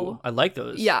 So I like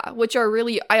those. Yeah, which are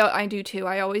really I do too.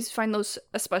 I always find those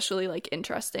especially like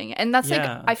interesting. And that's like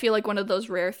I feel like one of those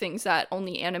rare things that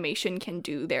only animation can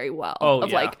do very well.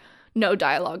 Like no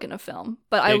dialogue in a film.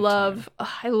 But I love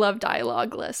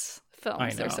dialogueless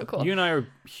films. They're so cool. You and I are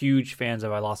huge fans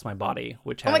of I Lost My Body,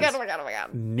 which has oh my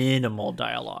god. minimal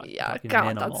dialogue. Yeah,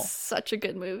 minimal. That's such a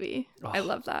good movie. Oh. I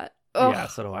love that. Oh. Yeah,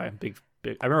 so do I. Big.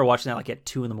 I remember watching that like at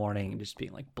 2 a.m. and just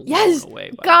being like blown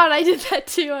away. God, I did that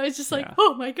too. I was just like,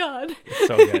 oh my god. It's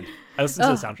so good. I listen to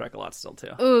the soundtrack a lot still too.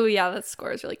 Oh yeah, that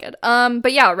score is really good.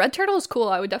 But yeah, Red Turtle is cool.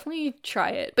 I would definitely try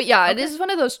it. But yeah, it is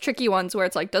one of those tricky ones where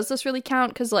it's like, does this really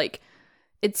count? Because like,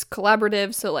 it's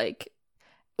collaborative. So like,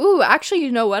 actually,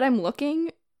 you know what? I'm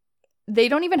looking. They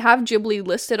don't even have Ghibli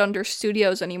listed under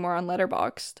studios anymore on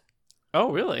Letterboxd.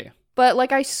 Oh really? But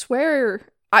like, I swear.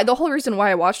 The whole reason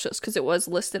why I watched this because it was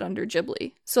listed under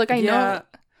Ghibli. So like I know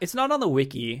it's not on the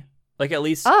wiki. Like at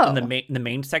least in the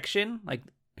main section, like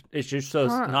it just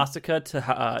shows Nausicaa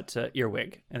to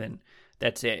Earwig, and then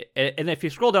that's it. And if you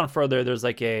scroll down further, there's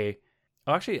like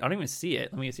actually I don't even see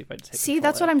it. Let me see if I see.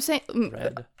 That's what I'm saying.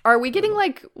 Red. Are we getting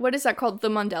like what is that called? The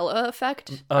Mandela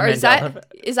effect? Or is that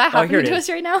happening to us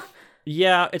right now?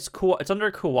 Yeah, it's cool. It's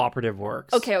under Cooperative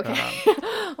Works. Okay.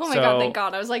 Oh my god! Thank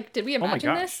God. I was like, did we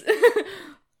imagine this?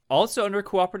 Also under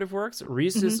Cooperative Works,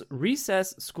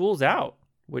 Recess School's Out,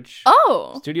 which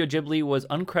Studio Ghibli was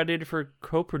uncredited for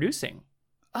co-producing.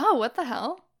 Oh, what the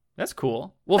hell? That's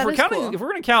cool. Well, That if we're is counting, cool. if we're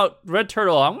gonna count Red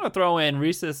Turtle, I'm gonna throw in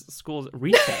Recess.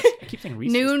 I keep saying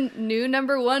Recess. New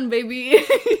number 1, baby.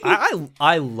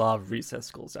 I love Recess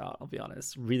Schools Out. I'll be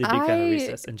honest. Really big fan of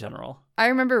Recess in general. I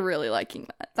remember really liking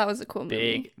that. That was a cool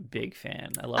movie. Big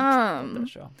fan. I love that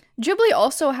show. Ghibli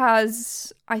also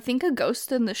has, I think, a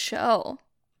Ghost in the Shell.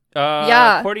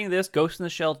 Yeah. According to this, Ghost in the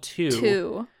Shell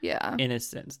 2. Yeah.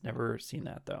 Innocence. Never seen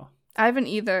that though. I haven't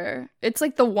either. It's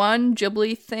like the one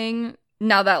Ghibli thing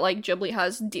now that like Ghibli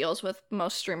has deals with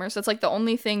most streamers. It's like the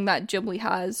only thing that Ghibli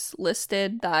has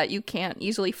listed that you can't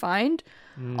easily find.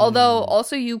 Although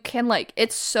also you can like,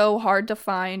 it's so hard to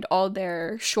find all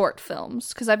their short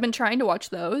films because I've been trying to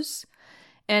watch those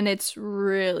and it's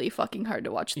really fucking hard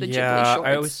to watch the Ghibli shorts.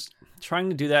 I was trying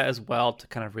to do that as well to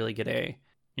kind of really get a,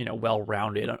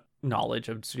 well-rounded knowledge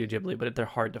of Studio Ghibli, but they're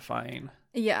hard to find.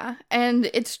 Yeah, and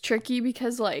it's tricky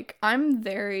because, like, I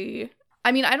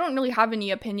don't really have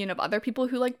any opinion of other people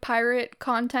who, like, pirate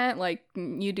content. Like,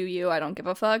 you do you, I don't give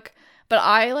a fuck. But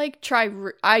I, like,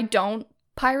 I don't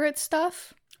pirate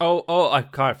stuff. Oh,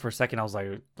 God, for a second I was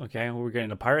like, okay, we're getting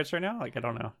into pirates right now? Like, I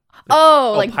don't know.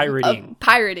 Like pirating.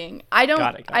 Pirating. I don't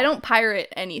Got it. I don't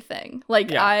pirate anything. Like,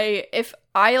 Yeah. if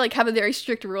I, like, have a very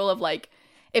strict rule of, like,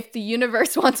 if the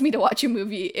universe wants me to watch a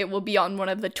movie, it will be on one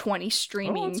of the 20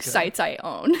 streaming sites I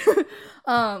own.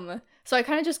 So I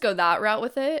kind of just go that route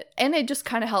with it. And it just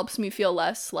kind of helps me feel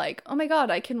less like, oh my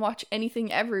God, I can watch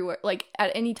anything everywhere, like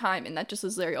at any time. And that just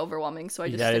is very overwhelming. So I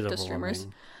just stick to streamers.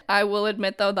 I will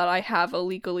admit, though, that I have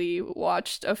illegally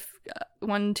watched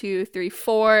 1, 2, 3,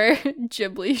 4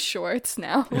 Ghibli shorts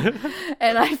now.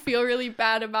 And I feel really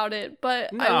bad about it, but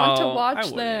I want to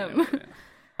watch them.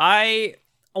 I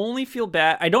only feel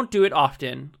bad. I don't do it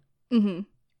often. Mm-hmm.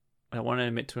 I don't want to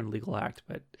admit to an illegal act,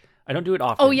 but I don't do it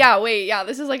often. Oh, yeah, wait, yeah,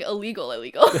 this is like illegal. And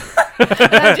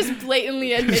I just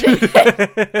blatantly admitted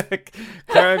it.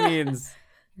 Clara means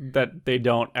that they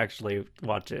don't actually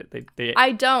watch it. They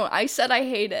I don't. I said I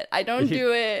hate it. I don't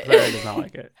do it. Clara does not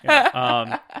like it.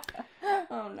 Yeah.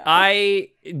 Oh, no.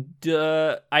 I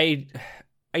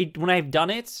when I've done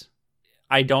it,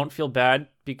 I don't feel bad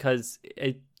because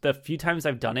the few times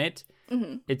I've done it,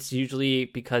 mm-hmm. it's usually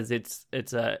because it's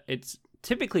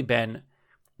typically been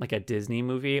like a Disney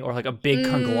movie or like a big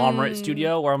conglomerate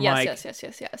studio where I'm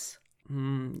yes.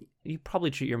 You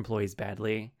probably treat your employees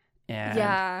badly, and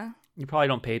Yeah. you probably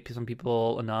don't pay some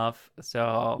people enough.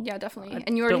 So Yeah, definitely.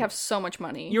 And you already have so much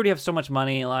money. You already have so much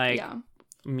money. Like, yeah.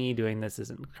 Me doing this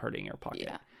isn't hurting your pocket.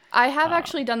 Yeah. I have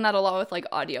actually done that a lot with like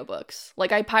audiobooks.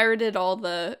 Like I pirated all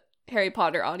the Harry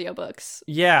Potter audiobooks.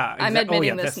 Yeah. I'm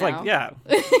admitting this now.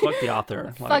 Fuck the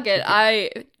author. Fuck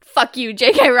it. Fuck you,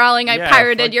 J.K. Rowling. I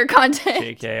pirated your content.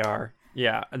 JKR.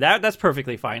 Yeah. That's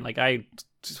perfectly fine. Like I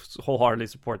wholeheartedly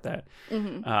support that.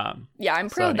 Mm-hmm. Yeah, I'm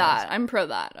pro anyways. I'm pro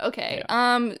that. Okay.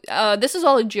 Yeah. This is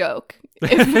all a joke.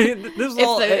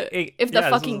 If the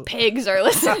fucking pigs are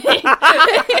listening.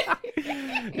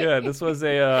 Yeah, this was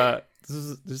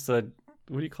just a,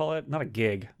 what do you call it? Not a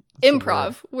gig.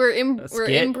 Improv. We're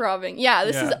improving. Yeah,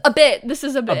 this is a bit.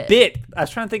 A bit. I was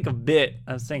trying to think of bit.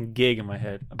 I was saying gig in my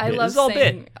head. I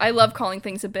love calling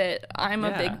things a bit. I'm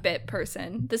a big bit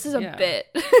person. This is a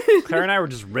bit. Claire and I were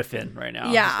just riffing right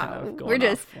now. Yeah, we're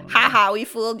just haha, we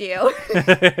fooled you.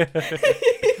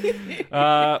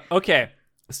 Okay.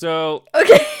 So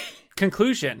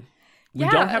conclusion. We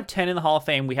don't have 10 in the Hall of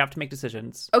Fame. We have to make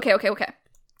decisions. Okay.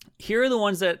 Here are the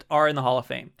ones that are in the Hall of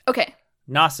Fame. Okay.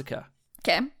 Nausicaa.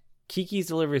 Okay. Kiki's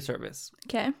Delivery Service.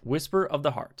 Okay. Whisper of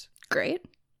the Heart. Great.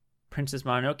 Princess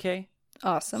Mononoke.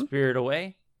 Awesome. Spirited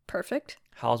Away. Perfect.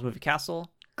 Howl's Moving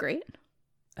Castle. Great.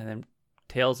 And then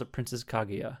Tales of Princess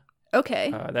Kaguya.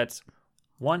 Okay. That's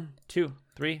 1, 2,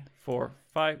 3, 4,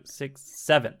 5, 6,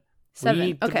 7. 7. We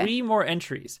need 3 more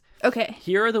entries. Okay.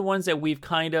 Here are the ones that we've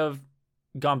kind of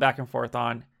gone back and forth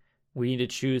on. We need to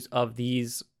choose of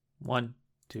these 1,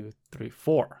 2, 3,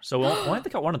 4. So we'll only have to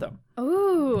cut one of them.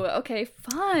 Ooh, okay,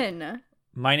 fun.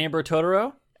 My Neighbor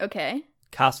Totoro. Okay.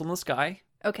 Castle in the Sky.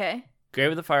 Okay.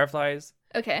 Grave of the Fireflies.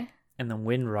 Okay. And then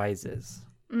Wind Rises.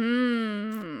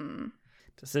 Mmm.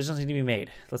 Decisions need to be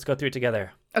made. Let's go through it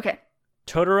together. Okay.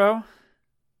 Totoro.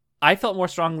 I felt more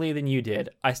strongly than you did.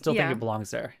 I still think it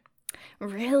belongs there.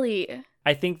 Really?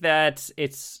 I think that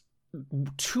it's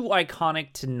too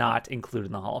iconic to not include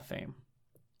in the Hall of Fame.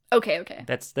 Okay.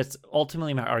 That's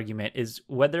ultimately my argument, is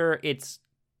whether it's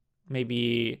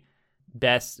maybe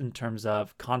best in terms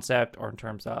of concept or in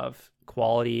terms of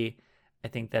quality. I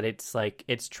think that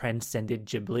it's transcended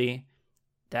Ghibli,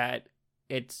 that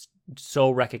it's so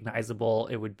recognizable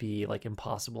it would be like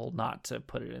impossible not to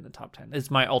put it in the top 10.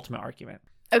 It's my ultimate argument.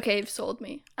 Okay, you've sold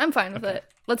me. I'm fine with it.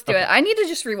 Let's do it. I need to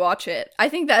just rewatch it. I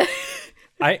think that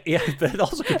Yeah, that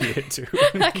also could be it too.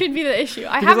 That could be the issue.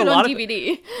 I Because have it a on lot of-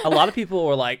 DVD. A lot of people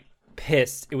were like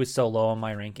pissed it was so low on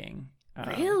my ranking.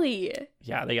 Really?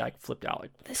 Yeah, they like flipped out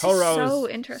like This is Totoro's so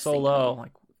interesting. so low.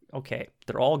 Like, okay,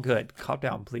 they're all good. Calm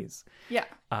down, please. Yeah.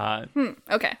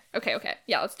 Okay.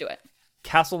 Yeah, let's do it.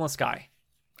 Castle in the Sky.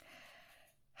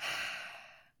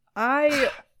 I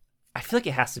feel like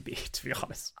it has to be, to be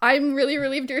honest. I'm really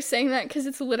relieved you're saying that because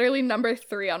it's literally number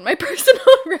 3 on my personal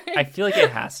rank. I feel like it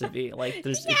has to be. Like,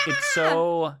 it's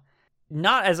so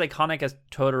not as iconic as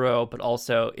Totoro, but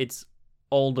also it's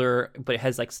older, but it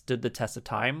has like stood the test of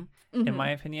time, in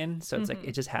my opinion. So it's like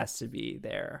it just has to be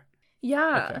there.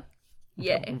 Yeah. Okay.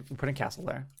 Yay. We're putting Castle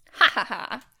there. Ha ha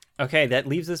ha. Okay, that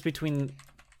leaves us between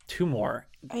 2 more.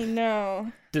 I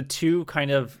know. The 2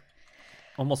 kind of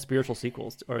almost spiritual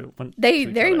sequels, or They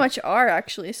very much are,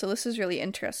 actually. So this is really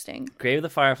interesting. Grave of the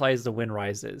Fireflies, The Wind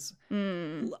Rises.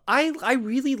 I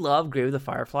really love Grave of the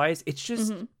Fireflies. It's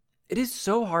just it is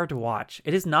so hard to watch.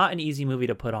 It is not an easy movie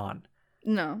to put on.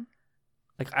 No.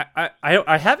 Like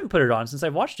I haven't put it on since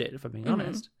I've watched it, if I'm being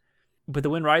honest. But The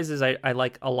Wind Rises I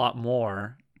like a lot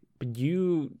more. But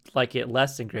you like it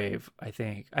less than Grave, I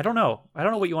think. I don't know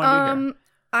what you want to do here.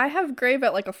 I have Grave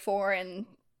at like a 4 and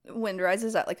Wind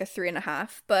Rises at like a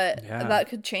 3.5, but Yeah. that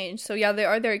could change. So yeah, they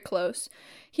are very close.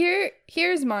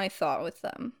 Here's my thought with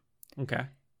them. Okay.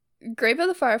 Grave of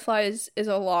the Fireflies is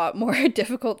a lot more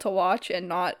difficult to watch and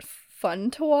not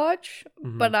fun to watch,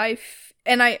 but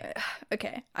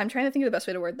okay, I'm trying to think of the best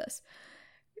way to word this.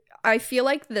 I feel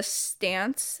like the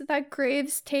stance that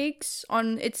Graves takes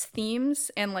on its themes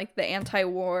and like the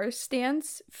anti-war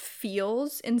stance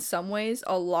feels in some ways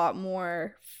a lot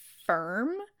more firm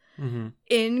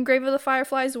in Grave of the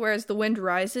Fireflies, whereas The Wind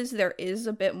Rises, there is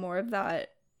a bit more of that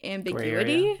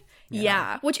ambiguity.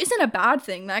 Yeah, which isn't a bad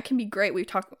thing. That can be great.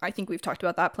 I think we've talked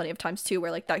about that plenty of times too, where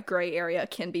like that gray area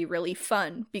can be really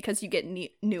fun because you get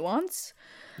nuance.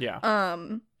 Yeah.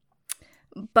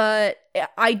 But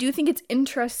I do think it's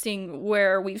interesting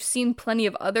where we've seen plenty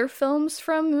of other films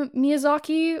from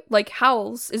Miyazaki, like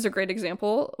Howl's is a great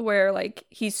example, where like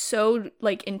he's so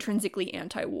like intrinsically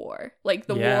anti-war. Like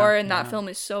the war in that film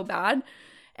is so bad.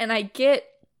 And I get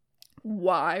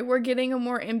why we're getting a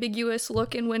more ambiguous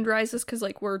look in Wind Rises, because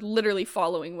like we're literally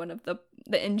following one of the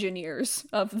engineers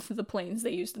of the planes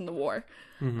they used in the war.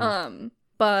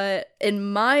 But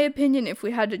in my opinion, if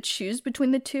we had to choose between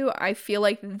the 2, I feel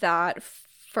like that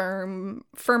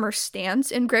firmer stance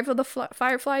in Grave of the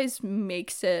Fireflies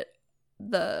makes it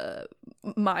I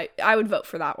would vote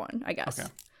for that one, I guess. Okay.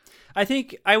 I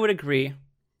think I would agree.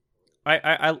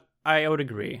 I would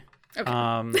agree. Okay.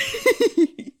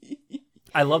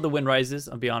 I love The Wind Rises,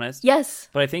 I'll be honest. Yes.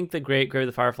 But I think the Grave of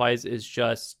the Fireflies is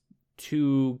just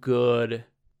too good.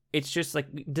 It's just like,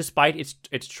 despite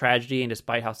its tragedy and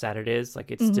despite how sad it is,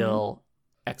 like it's still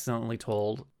excellently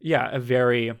told. Yeah, a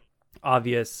very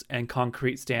obvious and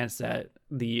concrete stance at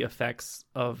the effects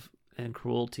of and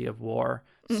cruelty of war.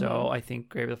 So I think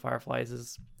Grave of the Fireflies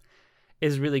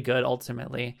is really good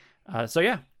ultimately. So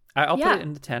yeah, I'll put it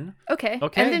in the 10. Okay.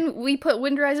 And then we put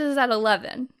Wind Rises at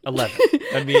 11. 11.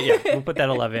 That'd be, we'll put that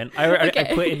 11. I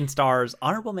put it in stars.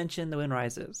 Honorable mention, The Wind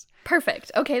Rises.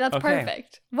 Perfect. Okay, that's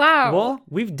perfect. Wow. Well,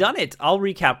 we've done it. I'll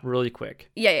recap really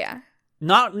quick. Yeah.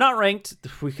 Not ranked.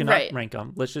 We cannot rank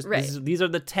them. Let's just these are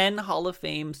the 10 Hall of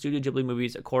Fame Studio Ghibli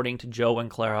movies according to Joe and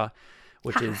Clara,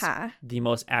 which is the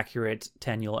most accurate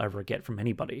 10 you'll ever get from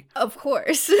anybody. Of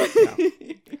course.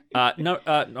 I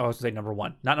was gonna say number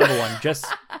 1, not number 1. Just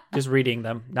reading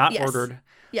them, not ordered.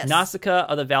 Yes. Nausicaa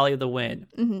of the Valley of the Wind,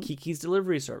 Kiki's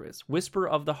Delivery Service, Whisper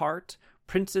of the Heart,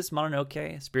 Princess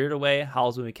Mononoke, Spirited Away,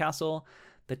 Howl's Moving Castle,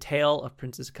 The Tale of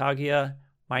Princess Kaguya,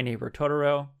 My Neighbor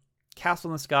Totoro,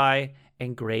 Castle in the Sky,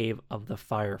 and Grave of the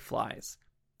Fireflies.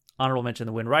 Honorable mention,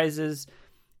 The Wind Rises.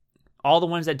 All the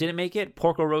ones that didn't make it: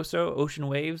 Porco Rosso, Ocean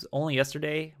Waves, Only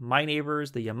Yesterday, My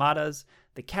Neighbors, The Yamadas,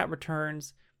 The Cat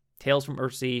Returns, Tales from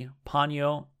Earthsea,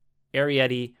 Ponyo,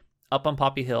 Arrietty, Up on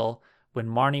Poppy Hill, When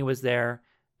Marnie Was There,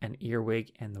 and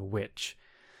Earwig and the Witch.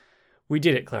 We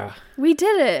did it, Clara. We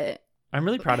did it. I'm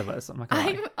really proud of us. I'm not gonna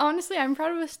lie. Honestly, I'm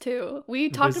proud of us too. We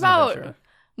talked about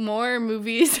more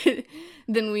movies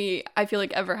than I feel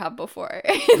like ever have before.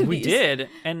 We did,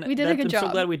 and we did a good job. I'm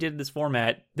so glad we did this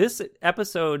format. This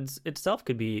episode itself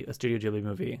could be a Studio Ghibli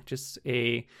movie, just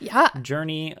a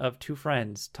journey of 2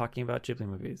 friends talking about Ghibli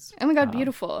movies. Oh my god,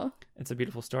 beautiful! It's a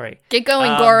beautiful story. Get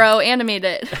going, Goro! Animate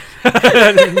it.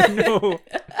 No.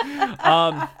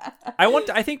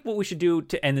 I think what we should do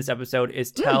to end this episode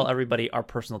is tell everybody our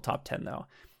personal top 10, though.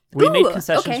 We made Ooh,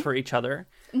 concessions okay. for each other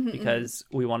because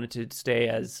we wanted to stay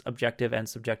as objective and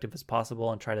subjective as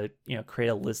possible and try to, create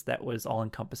a list that was all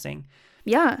encompassing.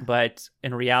 Yeah. But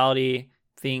in reality,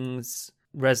 things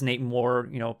resonate more,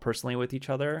 personally with each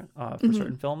other for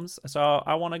certain films. So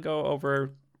I want to go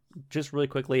over just really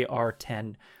quickly our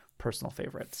 10 personal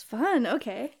favorites. Fun.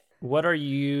 Okay. What are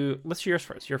you? Let's hear yours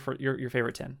first. Your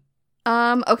favorite 10.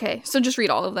 Okay. So just read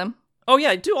all of them. Oh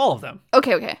yeah, do all of them.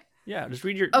 Okay. Yeah, just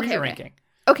read your Okay. ranking.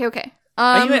 Okay.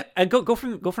 Go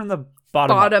from the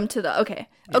bottom bottom up. to the okay.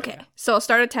 Yeah, Okay. yeah. So I'll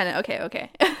start at 10. Okay.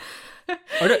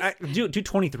 Or do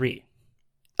 23.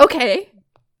 Okay.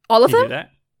 All of Can you them? do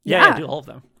that? Yeah, Yeah. do all of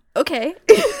them. Okay.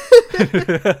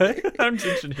 I'm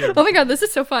interested to hear. Oh my god, this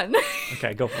is so fun.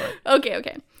 Okay, go for it.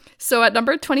 Okay. So at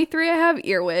number 23 I have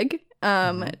Earwig.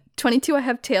 22 I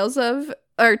have Tales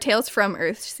from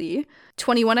Earthsea.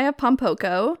 21 I have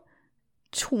Pompoko.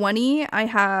 20 I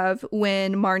have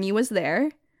When Marnie Was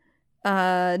There.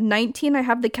 19 I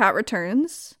have The Cat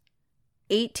Returns.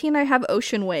 18 I have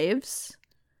Ocean Waves.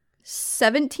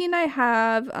 17 I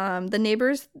have The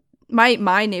Neighbors, my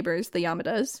neighbors, the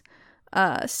Yamadas.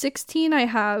 16 I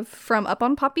have From Up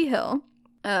on Poppy Hill.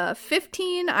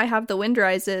 15 I have The Wind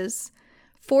Rises.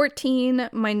 14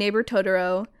 My Neighbor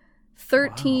Totoro.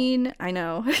 13 wow. I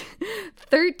know.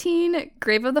 13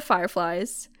 Grave of the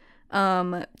Fireflies.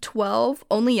 12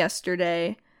 Only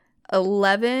Yesterday.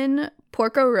 11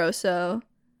 Porco Rosso.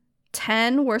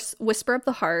 10 Whisper of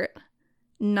the Heart.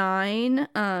 9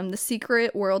 The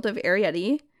Secret World of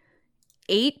Arrietty.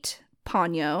 8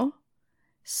 Ponyo.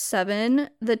 7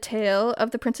 The Tale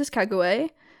of the Princess Kaguya.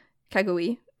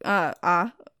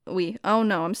 Oh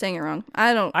no, I'm saying it wrong.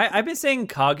 I've been saying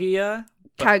Kaguya,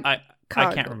 but I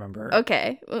can't remember.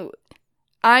 Okay.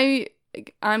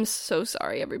 I'm so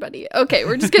sorry, everybody. Okay,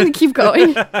 we're just gonna keep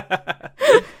going.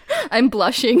 I'm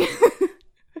blushing.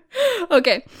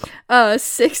 Okay.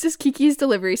 6 is Kiki's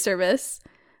Delivery Service.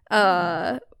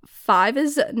 5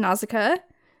 is Nausicaa.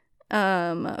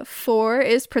 4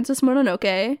 is Princess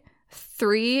Mononoke.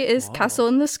 3 is Castle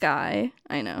in the Sky.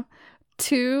 I know.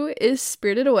 2 is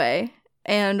Spirited Away.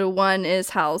 And 1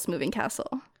 is Howl's Moving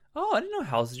Castle. Oh, I didn't know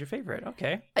Howl's is your favorite.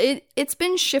 Okay. It's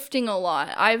been shifting a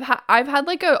lot. I've had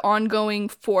like an ongoing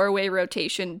 4-way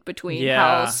rotation between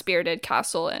Howl's, Spirited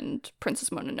Castle, and Princess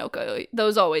Mononoke.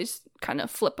 Those always kind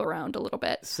of flip around a little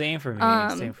bit. Same for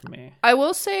me. I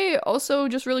will say also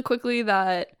just really quickly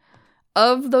that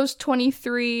of those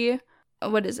 23,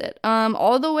 what is it?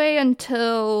 All the way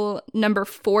until number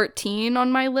 14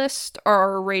 on my list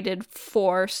are rated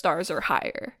 4 stars or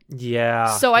higher.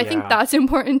 Yeah. So I think that's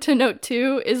important to note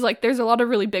too, is like there's a lot of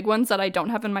really big ones that I don't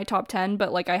have in my top 10,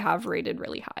 but like I have rated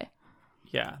really high.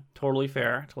 Yeah, totally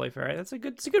fair. It's a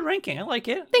good ranking. I like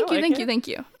it. Thank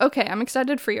you. Okay, I'm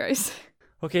excited for yours.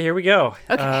 Okay, here we go.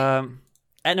 Okay.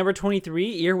 At number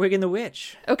 23, Earwig and the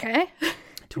Witch. Okay.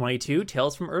 22,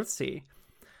 Tales from Earthsea.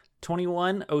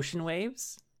 21, Ocean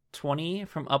Waves. 20,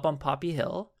 From Up on Poppy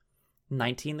Hill.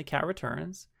 19, The Cat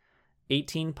Returns.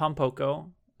 18, Pompoko.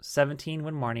 17,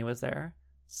 When Marnie Was There.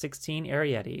 16,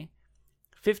 Arrietty.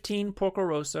 15, Porco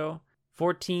Rosso.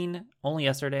 14, Only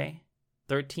Yesterday.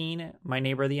 13, My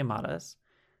Neighbor the Yamadas.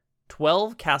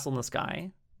 12, Castle in the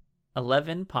Sky.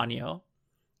 11, Ponyo.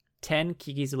 10,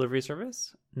 Kiki's Delivery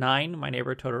Service. 9, My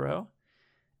Neighbor Totoro.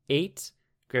 8,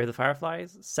 Grave of the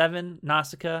Fireflies. 7,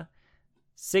 Nausicaa.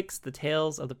 6, The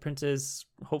Tales of the Princess.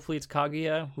 Hopefully it's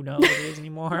Kaguya. Who knows what it is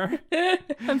anymore.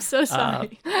 I'm so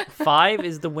sorry. 5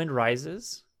 is The Wind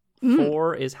Rises.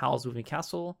 4 is Howl's Moving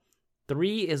Castle.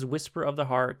 3 is Whisper of the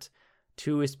Heart.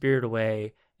 2 is Spirited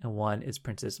Away. And 1 is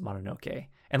Princess Mononoke.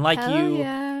 And like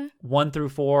Hell 1 through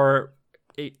 4,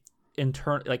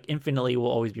 infinitely will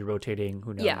always be rotating.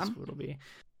 Who knows what it'll be.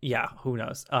 Yeah, who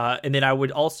knows. And then I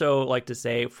would also like to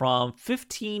say from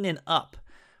 15 and up,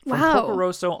 from Porco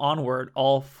Rosso onward,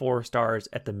 all 4 stars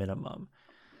at the minimum.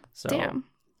 So Damn.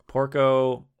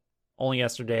 Porco, Only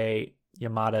Yesterday,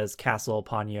 Yamada's, Castle,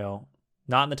 Ponyo,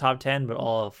 not in the top 10, but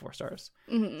all 4 stars.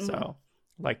 Mm-hmm. So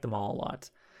like them all a lot.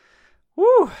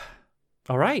 Woo!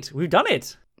 All right, we've done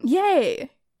it. Yay.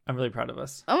 I'm really proud of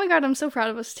us. Oh my god, I'm so proud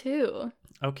of us too.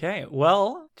 Okay,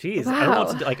 well, geez, I don't know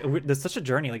what to do. Like, there's such a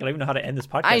journey. Like, I don't even know how to end this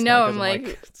podcast. I know. Now, I'm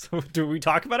like, so do we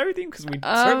talk about everything? Because we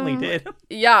certainly did.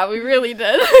 Yeah, we really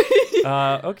did.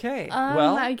 Okay.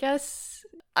 Well, I guess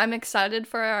I'm excited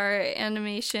for our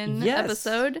animation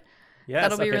episode. Yes,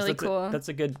 that'll be really cool. That's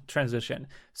a good transition.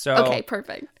 So okay,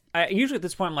 perfect. Usually at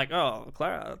this point I'm like, oh,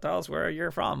 Clara, tell us where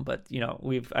you're from. But we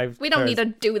don't need to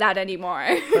do that anymore.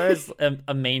 Clara's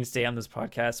a mainstay on this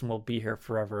podcast and will be here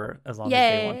forever as long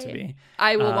as they want to be.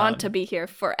 I will want to be here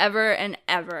forever and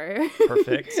ever.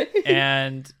 Perfect.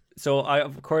 And So,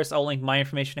 of course, I'll link my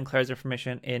information and Claire's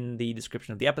information in the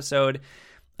description of the episode.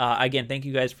 Again, thank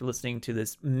you guys for listening to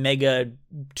this mega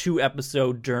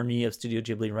 2-episode journey of Studio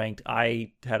Ghibli Ranked.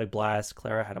 I had a blast.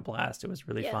 Clara had a blast. It was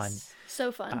really fun.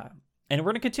 So fun. And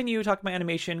we're going to continue talking about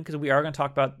animation because we are going to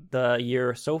talk about the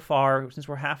year so far, since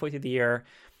we're halfway through the year.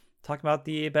 Talk about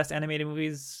the best animated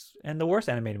movies and the worst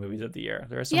animated movies of the year.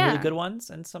 There are some really good ones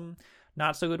and some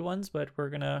not so good ones, but we're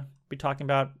going to be talking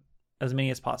about as many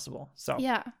as possible. So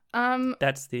yeah.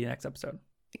 That's the next episode.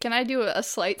 Can I do a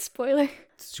slight spoiler?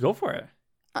 Just go for it.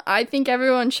 I think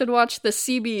everyone should watch the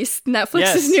Sea Beast,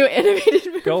 Netflix's new animated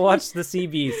movie. Go watch the Sea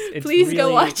Beast. It's Please really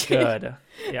go watch good. it.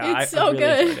 Yeah, it's so really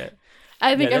good. enjoyed it.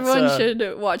 I think everyone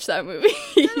should watch that movie.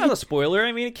 Not a spoiler.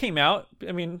 I mean, it came out.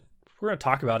 I mean, we're going to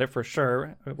talk about it for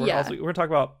sure. We're going to talk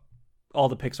about all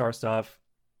the Pixar stuff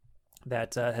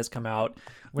that has come out.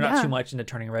 We're not too much into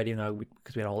Turning Red,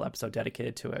 because we had a whole episode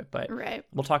dedicated to it. But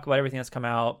we'll talk about everything that's come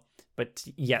out. But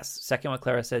yes, second what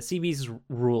Clara says, Sea Beast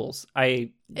rules.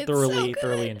 I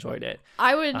thoroughly enjoyed it.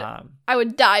 I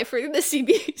would die for the Sea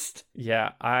Beast.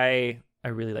 Yeah, I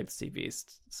really like the Sea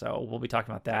Beast. So we'll be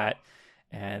talking about that.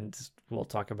 And we'll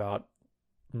talk about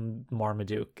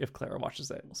Marmaduke if Clara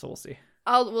watches it. So we'll see.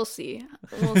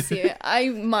 We'll see. I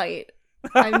might.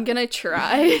 I'm gonna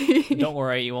try. Don't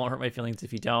worry, you won't hurt my feelings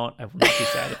if you don't. I will not be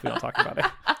sad if we don't talk about it.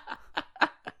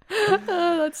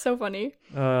 Oh, that's so funny.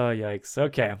 Oh, yikes.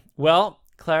 Okay. Well,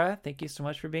 Clara, thank you so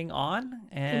much for being on.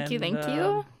 And thank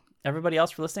you. Everybody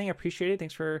else for listening, I appreciate it.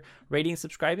 Thanks for rating and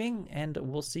subscribing, and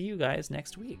we'll see you guys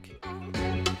next week.